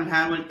it, Adam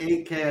Hadwin,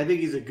 8K. I think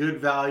he's a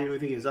good value. I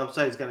think his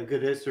upside has got a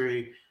good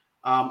history.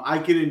 I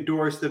can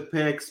endorse the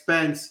pick.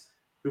 Spence,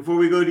 before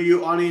we go to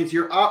you, audience,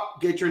 you're up.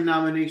 Get your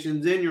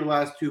nominations in, your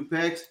last two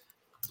picks.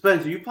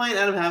 Spence, are you playing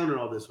Adam Hadwin at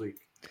all this week?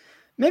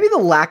 Maybe the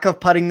lack of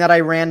putting that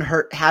I ran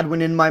hurt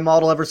Hadwin in my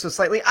model ever so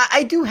slightly.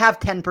 I do have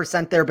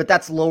 10% there, but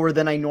that's lower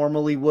than I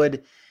normally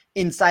would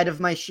inside of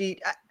my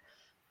sheet.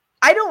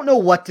 I don't know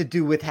what to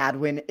do with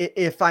Hadwin,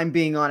 if I'm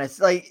being honest.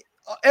 Like,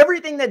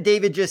 everything that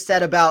David just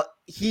said about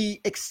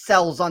he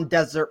excels on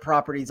desert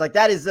properties, like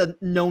that is a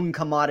known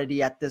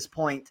commodity at this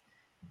point.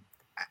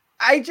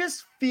 I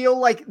just feel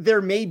like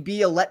there may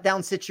be a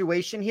letdown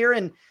situation here.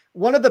 And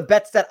one of the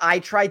bets that I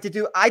tried to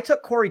do, I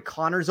took Corey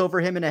Connors over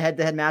him in a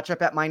head-to-head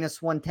matchup at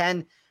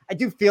 -110. I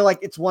do feel like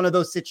it's one of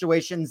those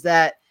situations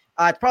that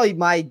it's probably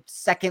my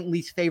second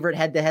least favorite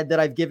head-to-head that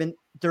I've given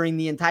during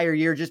the entire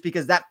year, just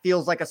because that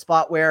feels like a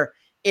spot where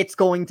it's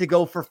going to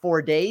go for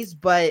 4 days.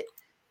 But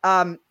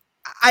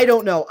I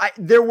don't know.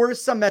 There were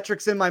some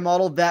metrics in my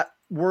model that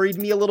worried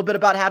me a little bit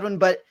about Hadwin,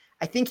 but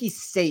I think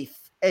he's safe.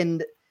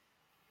 And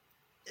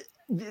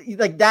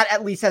like that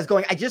at least has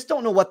going. I just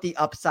don't know what the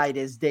upside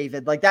is,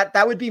 David. Like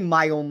that would be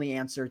my only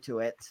answer to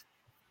it.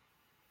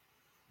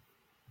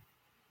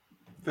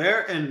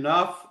 Fair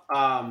enough.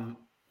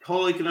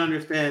 Totally can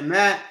understand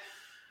that.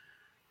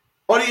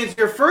 Audience,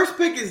 your first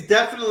pick is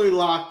definitely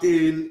locked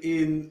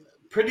in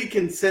pretty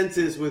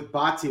consensus with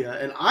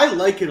Bhatia, and I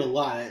like it a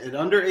lot. At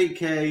under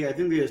 8K, I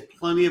think there's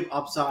plenty of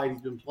upside.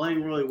 He's been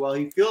playing really well.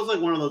 He feels like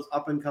one of those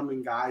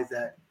up-and-coming guys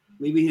that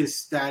maybe his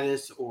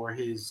status or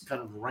his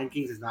kind of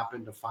rankings has not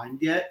been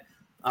defined yet.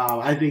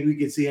 I think we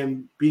can see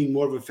him being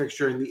more of a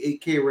fixture in the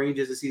 8K range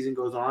as the season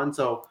goes on.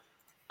 So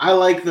I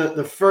like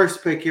the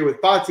first pick here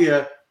with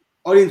Bhatia.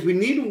 Audience, we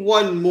need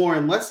one more.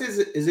 Unless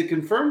is it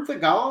confirmed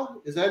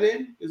Thagala? Is that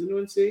in? Does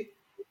anyone see?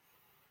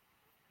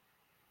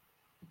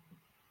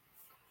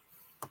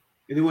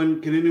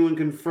 Can anyone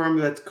confirm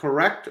that's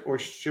correct, or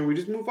should we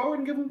just move forward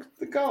and give him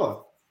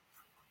Thagala?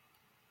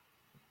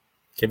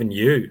 Kevin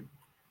Yu.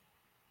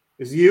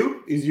 Did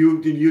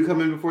you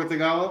come in before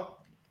Thagala?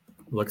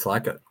 Looks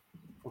like it.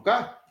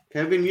 Okay.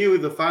 Kevin Yu,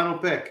 the final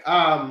pick.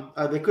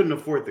 They couldn't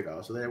afford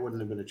Thagala, so that wouldn't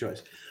have been a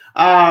choice.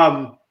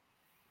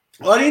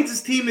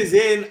 Audience's team is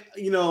in.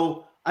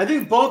 I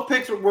think both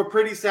picks were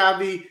pretty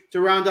savvy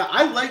to round out.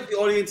 I like the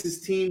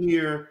audience's team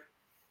here.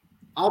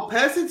 I'll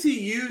pass it to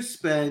you,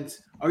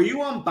 Spence. Are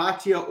you on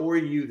Bhatia or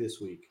you this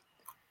week?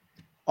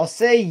 I'll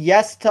say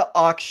yes to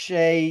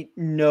Akshay,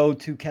 no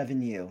to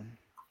Kevin Yu.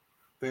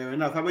 Fair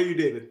enough. How about you,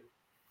 David?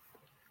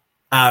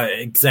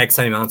 Exact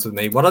same answer with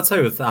me. What I'd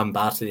say with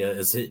Bhatia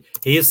is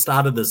he has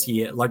started this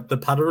year, like the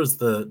putter is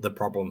the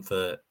problem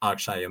for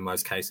Akshay in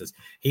most cases.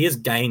 He has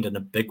gained in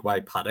a big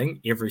way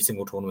putting every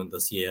single tournament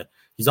this year.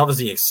 He's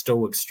obviously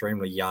still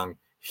extremely young,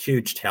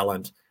 huge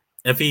talent.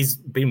 If he's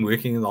been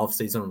working in the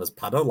off-season on his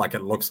putter, like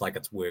it looks like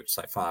it's worked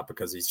so far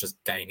because he's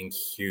just gaining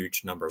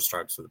huge number of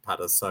strokes with the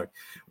putter. So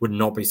would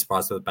not be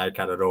surprised with the bad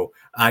cut at all.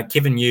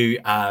 Kevin Yu,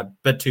 a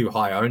bit too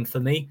high owned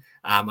for me.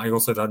 I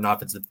also don't know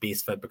if it's the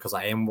best fit because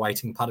I am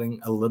weighting putting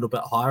a little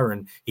bit higher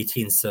and he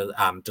tends to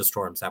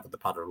destroy himself with the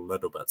putter a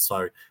little bit.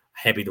 So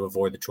happy to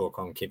avoid the chalk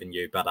on Kevin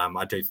Yu. But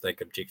I do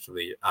think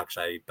objectively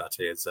Akshay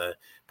Bhatia is a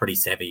pretty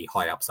savvy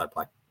high upside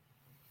play.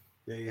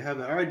 There you have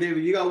it. All right,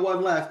 David, you got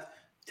one left.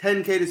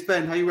 10K to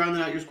spend. How you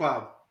rounding out your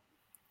squad?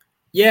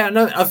 Yeah,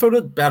 no, I thought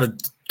about a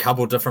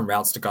couple different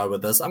routes to go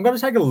with this. I'm going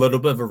to take a little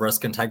bit of a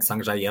risk and take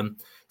Sungjae in.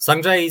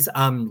 Sungjae's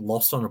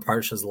lost on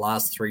approach his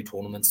last 3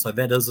 tournaments, so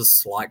that is a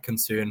slight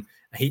concern.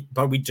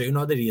 But we do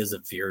know that he is a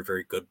very,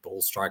 very good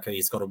ball striker.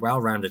 He's got a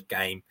well-rounded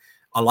game.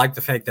 I like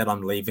the fact that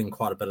I'm leaving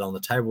quite a bit on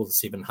the table, the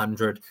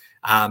 700.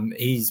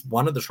 He's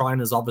one of the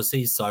Shriners,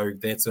 obviously, so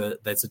that's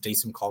a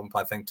decent comp,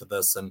 I think, to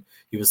this. And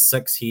he was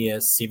 6th here,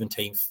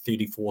 17th,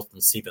 34th,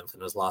 and 7th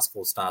in his last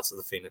 4 starts of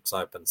the Phoenix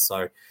Open.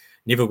 So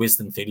never worse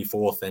than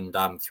 34th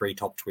and 3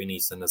 top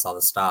 20s in his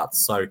other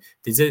starts. So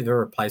there's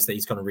either a place that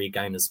he's going to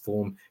regain his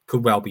form,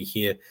 could well be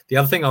here. The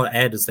other thing I'll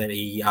add is that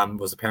he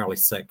was apparently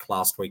sick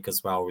last week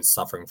as well, was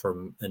suffering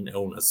from an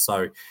illness.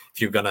 So if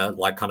you're going to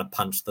like kind of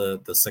punch the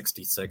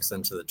 66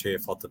 into the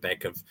turf off the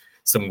back of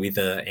some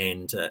weather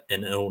and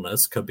an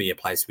illness, could be a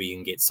place where you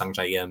can get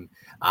Sungjae in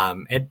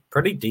at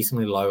pretty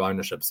decently low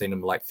ownership, seeing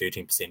him like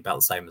 13%, about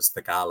the same as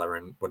Thegala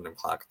and Wyndham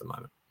Clark at the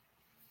moment.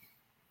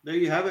 There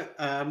you have it.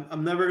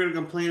 I'm never going to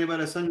complain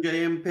about a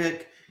Sungjae Im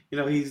pick.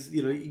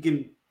 You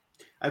can.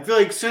 I feel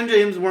like Sungjae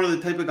Im is one of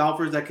the type of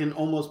golfers that can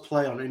almost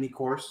play on any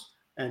course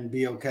and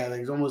be okay.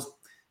 Like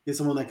he's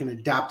someone that can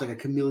adapt like a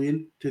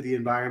chameleon to the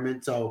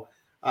environment. So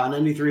on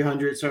any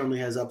 300 certainly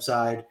has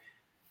upside.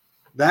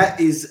 That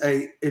is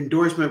a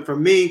endorsement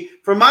from me.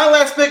 For my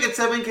last pick at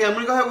 7K, I'm going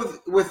to go ahead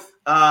with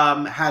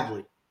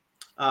Hadley.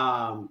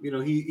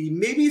 He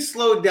maybe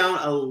slowed down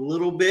a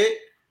little bit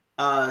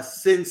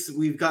since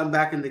we've gotten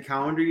back in the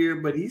calendar year,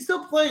 but he's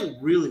still playing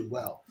really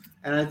well.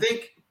 And I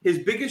think his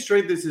biggest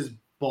strength is his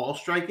ball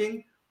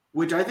striking,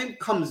 which I think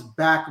comes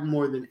back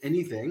more than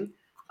anything,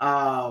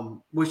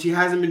 which he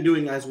hasn't been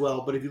doing as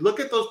well. But if you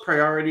look at those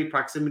priority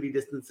proximity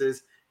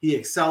distances, he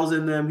excels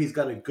in them. He's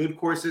got a good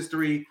course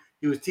history.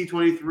 He was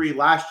T23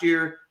 last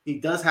year. He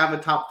does have a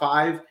top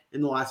 5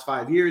 in the last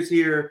 5 years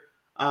here.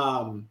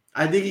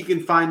 I think he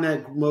can find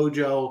that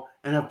mojo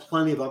and have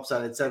plenty of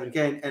upside at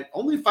 7K and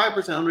only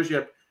 5%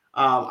 ownership.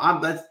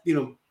 That's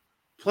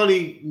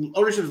plenty.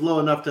 Ownership is low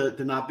enough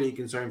to not be a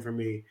concern for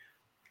me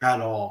at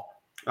all.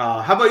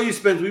 How about you,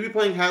 Spence? Will you be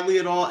playing Hadley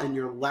at all? And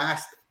your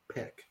last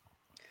pick?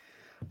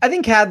 I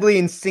think Hadley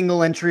in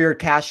single entry or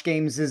cash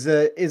games is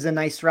a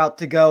nice route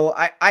to go.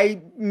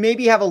 I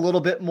maybe have a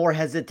little bit more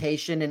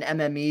hesitation in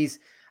MMEs.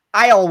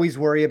 I always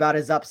worry about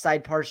his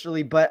upside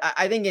partially, but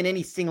I think in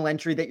any single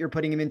entry that you're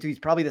putting him into, he's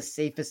probably the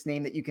safest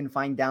name that you can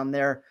find down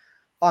there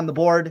on the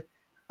board.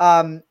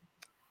 I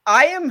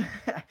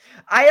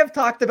have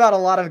talked about a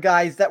lot of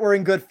guys that were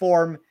in good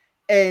form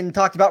and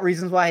talked about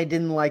reasons why I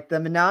didn't like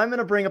them. And now I'm going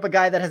to bring up a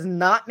guy that has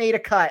not made a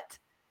cut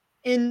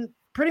in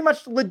pretty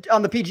much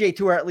on the PGA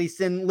Tour, at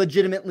least in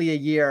legitimately a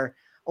year.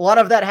 A lot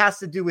of that has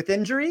to do with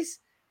injuries.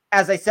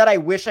 As I said, I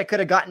wish I could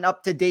have gotten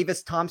up to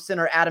Davis Thompson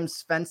or Adam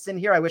Svensson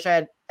here. I wish I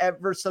had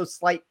ever so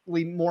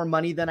slightly more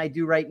money than I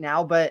do right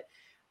now, but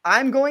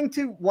I'm going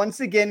to once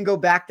again go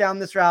back down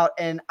this route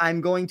and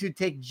I'm going to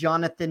take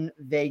Jonathan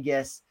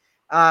Vegas.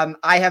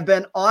 I have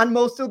been on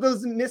most of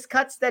those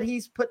miscuts that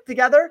he's put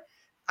together.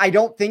 I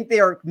don't think they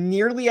are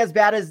nearly as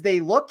bad as they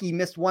look. He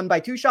missed 1 by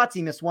 2 shots.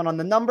 He missed 1 on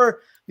the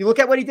number. You look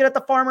at what he did at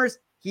the Farmers.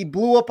 He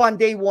blew up on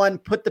day 1,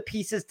 put the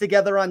pieces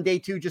together on day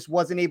 2, just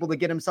wasn't able to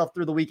get himself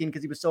through the weekend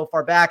because he was so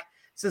far back.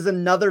 This is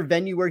another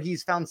venue where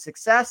he's found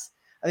success.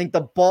 I think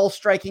the ball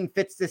striking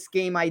fits this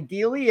game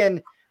ideally.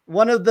 And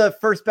one of the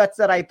first bets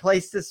that I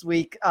placed this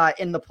week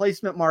in the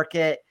placement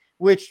market,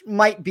 which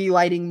might be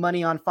lighting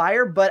money on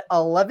fire, but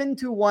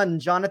 11-1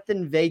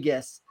 Jonathan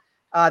Vegas.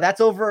 That's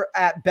over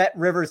at Bet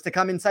Rivers to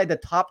come inside the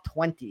top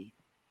 20.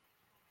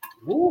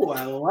 Ooh,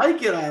 I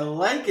like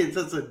it.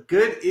 That's a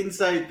good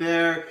insight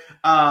there.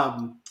 I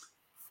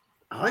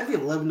like the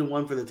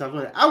 11-1 for the top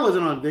 20. I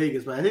wasn't on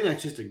Vegas, but I think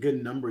that's just a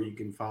good number you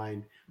can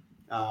find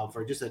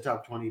for just a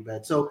top 20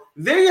 bet. So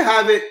there you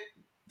have it.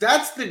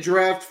 That's the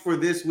draft for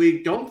this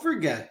week. Don't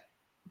forget,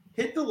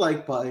 hit the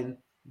like button.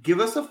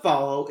 Give us a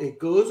follow. It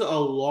goes a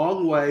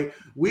long way.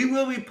 We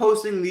will be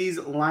posting these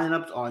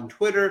lineups on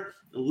Twitter.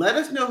 Let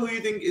us know who you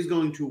think is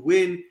going to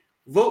win.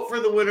 Vote for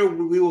the winner.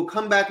 We will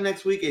come back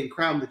next week and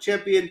crown the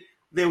champion.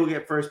 They will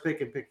get first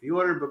pick and pick the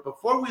order. But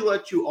before we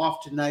let you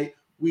off tonight,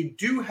 we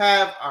do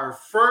have our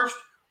first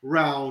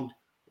round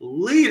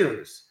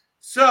leaders.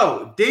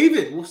 So,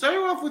 David, we'll start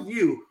off with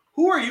you.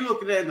 Who are you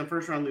looking at in the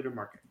first round leader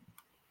market?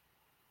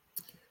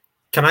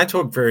 Can I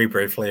talk very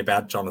briefly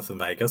about Jonathan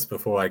Vegas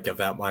before I give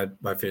out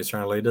my first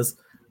round leaders?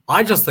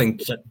 I just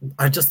think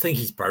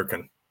he's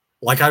broken.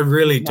 Like, I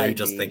really do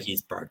think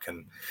he's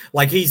broken.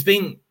 Like, he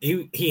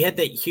had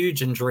that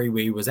huge injury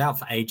where he was out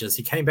for ages.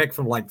 He came back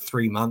from like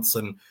 3 months,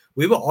 and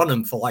we were on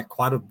him for like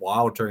quite a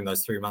while during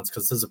those 3 months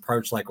because his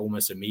approach like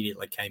almost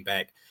immediately came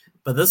back.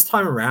 But this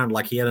time around,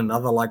 like, he had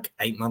another like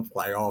 8-month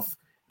layoff,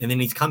 and then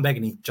he's come back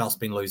and he's just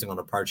been losing on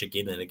approach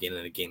again and again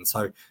and again.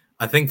 So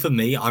I think for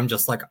me, I'm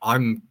just like,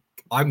 I'm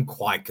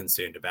quite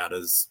concerned about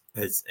his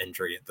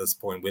injury at this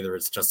point, whether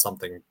it's just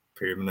something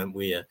permanent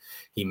where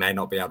he may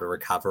not be able to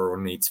recover or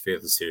needs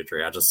further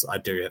surgery. I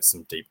do have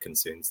some deep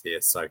concerns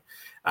there. So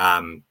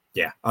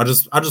yeah, I'll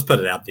just put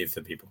it out there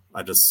for people.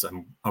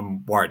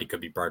 I'm worried he could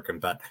be broken,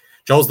 but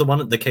Joel's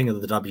the king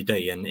of the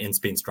WD, and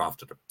Spence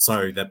drafted him,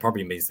 so that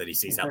probably means that he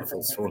sees out the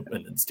full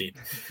tournament instead.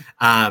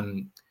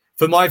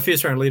 For my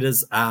first round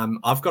leaders,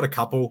 I've got a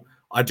couple.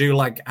 I do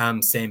like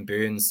Sam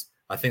Burns.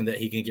 I think that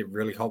he can get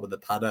really hot with the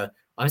putter.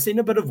 I'm seeing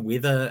a bit of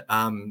weather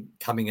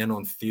coming in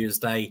on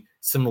Thursday.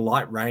 Some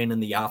light rain in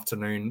the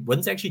afternoon.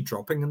 Wind's actually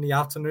dropping in the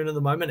afternoon at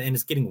the moment, and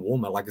it's getting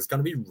warmer. Like, it's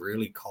going to be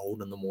really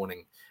cold in the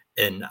morning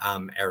in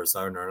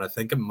Arizona, and I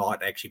think it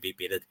might actually be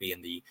better to be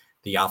in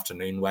the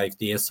afternoon wave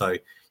there. So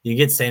you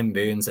get Sam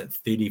Burns at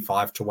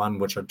 35-1,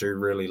 which I do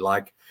really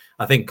like.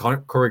 I think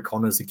Corey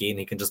Connors, again,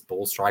 he can just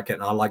ball strike it,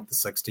 and I like the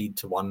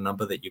 60-1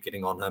 number that you're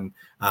getting on him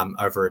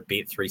over at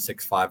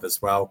Bet365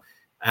 as well.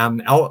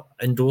 I'll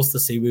endorse the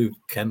Siwoo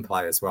Kim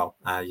play as well.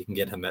 You can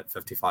get him at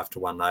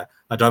 55-1.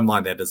 I don't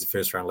mind that as a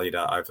first round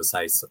leader over,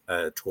 say,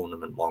 a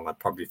tournament long. I'd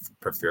probably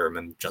prefer him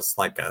in just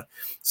like a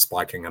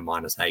spiking a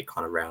 -8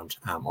 kind of round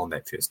on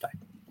that first day.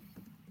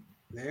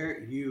 There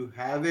you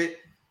have it.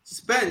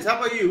 Spence, how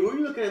about you? Who are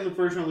you looking at in the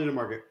first round leader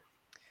market?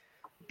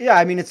 Yeah,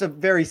 I mean, it's a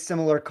very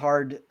similar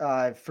card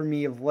for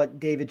me of what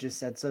David just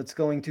said. So it's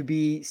going to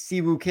be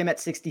Siwoo Kim at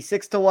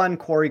 66-1,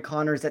 Corey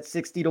Connors at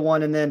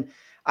 60-1, and then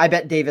I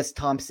bet Davis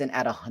Thompson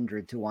at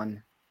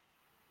 100-1.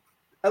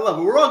 I love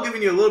it. We're all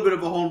giving you a little bit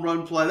of a home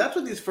run play. That's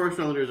what these first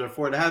rounders are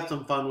for, to have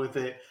some fun with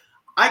it.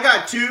 I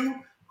got two.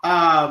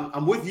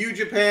 I'm with you,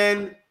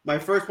 Japan. My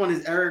first one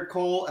is Eric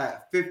Cole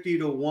at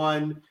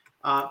 50-1.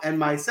 And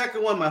my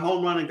second one, my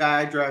home run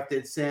guy I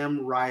drafted,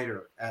 Sam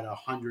Ryder at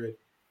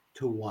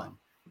 100-1.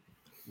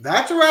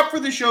 That's a wrap for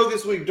the show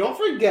this week. Don't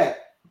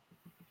forget,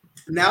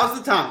 now's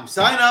the time.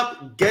 Sign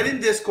up, get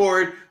in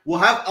Discord. We'll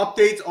have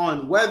updates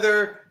on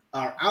weather,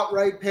 our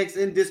outright picks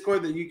in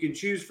Discord that you can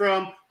choose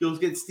from. You'll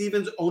get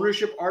Steven's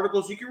ownership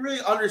articles. You can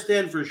really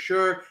understand for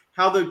sure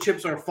how the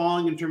chips are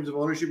falling in terms of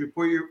ownership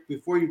before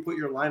you put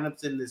your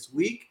lineups in this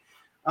week.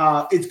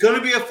 It's going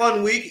to be a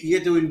fun week. You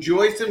get to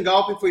enjoy some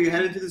golf before you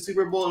head into the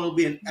Super Bowl. It'll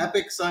be an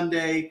epic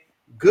Sunday.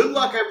 Good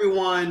luck,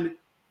 everyone.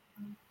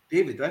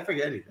 David, did I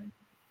forget anything?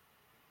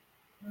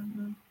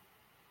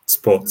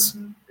 Sports.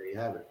 There you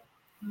have it.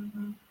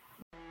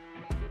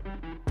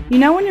 You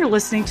know when you're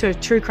listening to a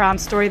true crime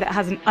story that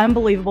has an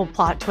unbelievable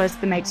plot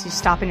twist that makes you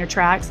stop in your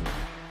tracks?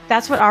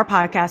 That's what our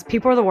podcast,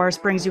 People Are the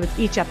Worst, brings you with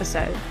each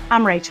episode.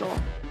 I'm Rachel.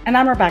 And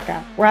I'm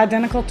Rebecca. We're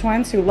identical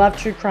twins who love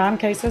true crime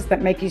cases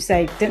that make you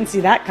say, didn't see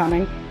that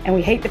coming, and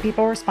we hate the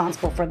people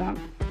responsible for them.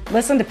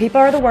 Listen to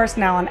People Are the Worst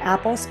now on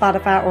Apple,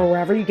 Spotify, or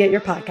wherever you get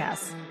your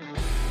podcasts.